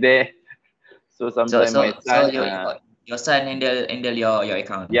here and there, so sometimes my son. Your son handle your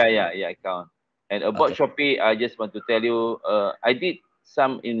account. Yeah, account. And about Shopee, I just want to tell you, I did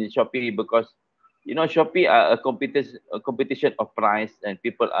some in Shopee because, you know, Shopee are a competition of price, and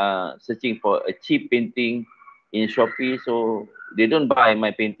people are searching for a cheap painting in Shopee, so they don't buy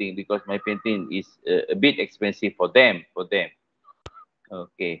my painting because my painting is a bit expensive for them.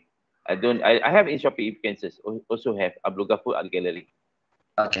 Okay, I have in Shopee, if you can search, also have Abdul Ghafur Art Gallery.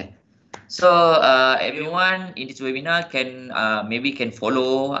 Okay. So everyone in this webinar can maybe can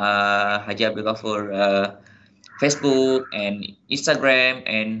follow Haji Abdul Ghafur Facebook and Instagram,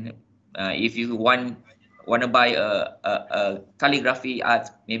 and if you want to buy a calligraphy art,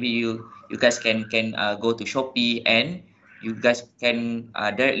 maybe you guys can go to Shopee, and you guys can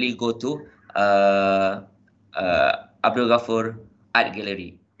directly go to Abdul Ghafur Art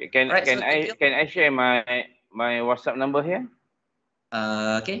Gallery. Can I share my WhatsApp number here?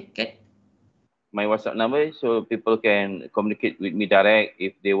 Okay, can. My WhatsApp number, so people can communicate with me direct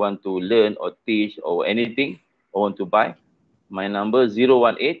if they want to learn or teach or anything or want to buy. My number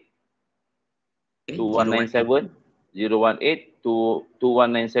 018 2197 018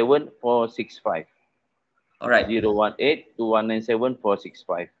 2197 465. All right. 018 2197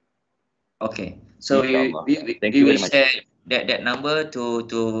 465. Okay. So we will share that number to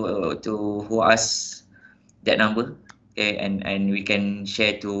who asks that number. Okay, and we can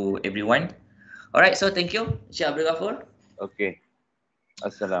share to everyone. All right. So thank you, Syekh Abdul Ghafur. Okay.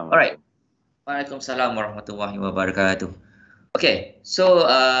 Assalamualaikum. All right. Waalaikumsalam warahmatullahi wabarakatuh. Okay. So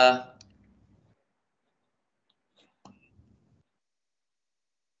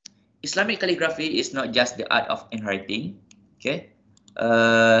Islamic calligraphy is not just the art of handwriting. Okay.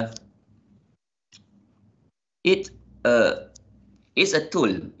 It is a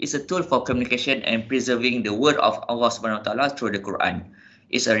tool. It's a tool for communication and preserving the word of Allah Subhanahu wa Taala through the Quran.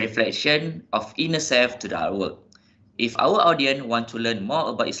 It's a reflection of inner self to the artwork. If our audience want to learn more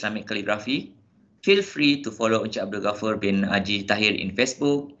about Islamic calligraphy, feel free to follow Encik Abdul Ghafur bin Haji Tahir in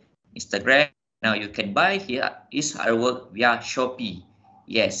Facebook, Instagram. Now you can buy his artwork via Shopee.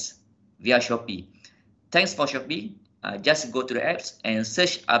 Yes, via Shopee. Thanks for Shopee. just go to the apps and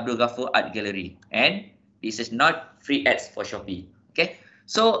search Abdul Ghafur Art Gallery. And this is not free ads for Shopee. Okay.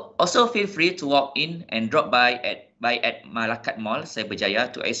 So also feel free to walk in and drop by at Malakat Mall,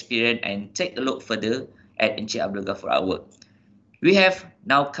 Cyberjaya to experience and take a look further at Encik Abdul Ghafur artwork. We have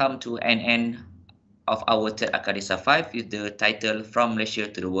now come to an end of our third Arcadesa 5 with the title From Malaysia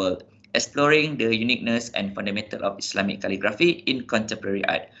to the World, Exploring the Uniqueness and Fundamental of Islamic Calligraphy in Contemporary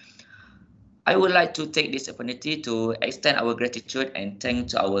Art. I would like to take this opportunity to extend our gratitude and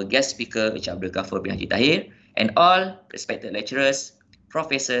thanks to our guest speaker, Encik Abdul Ghafur bin Haji Tahir, and all respected lecturers,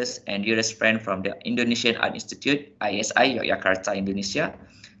 professors, and dearest friends from the Indonesian Art Institute, ISI, Yogyakarta, Indonesia,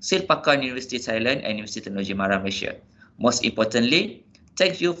 Silpakorn University Thailand, and University Teknologi Mara, Malaysia. Most importantly,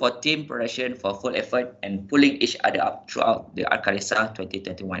 thank you for team production for full effort and pulling each other up throughout the Arcadesa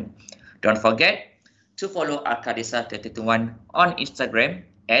 2021. Don't forget to follow Arcadesa 2021 on Instagram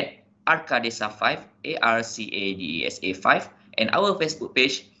at Arcadesa5, ARCADESA 5, and our Facebook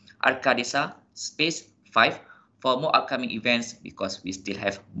page, Arcadesa space 5, for more upcoming events because we still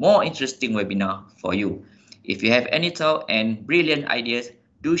have more interesting webinar for you. If you have any thought and brilliant ideas,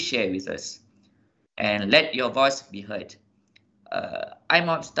 do share with us and let your voice be heard. I'm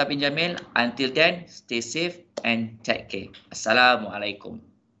Muhammad Bin Jamil. Until then, stay safe and take care. Assalamualaikum.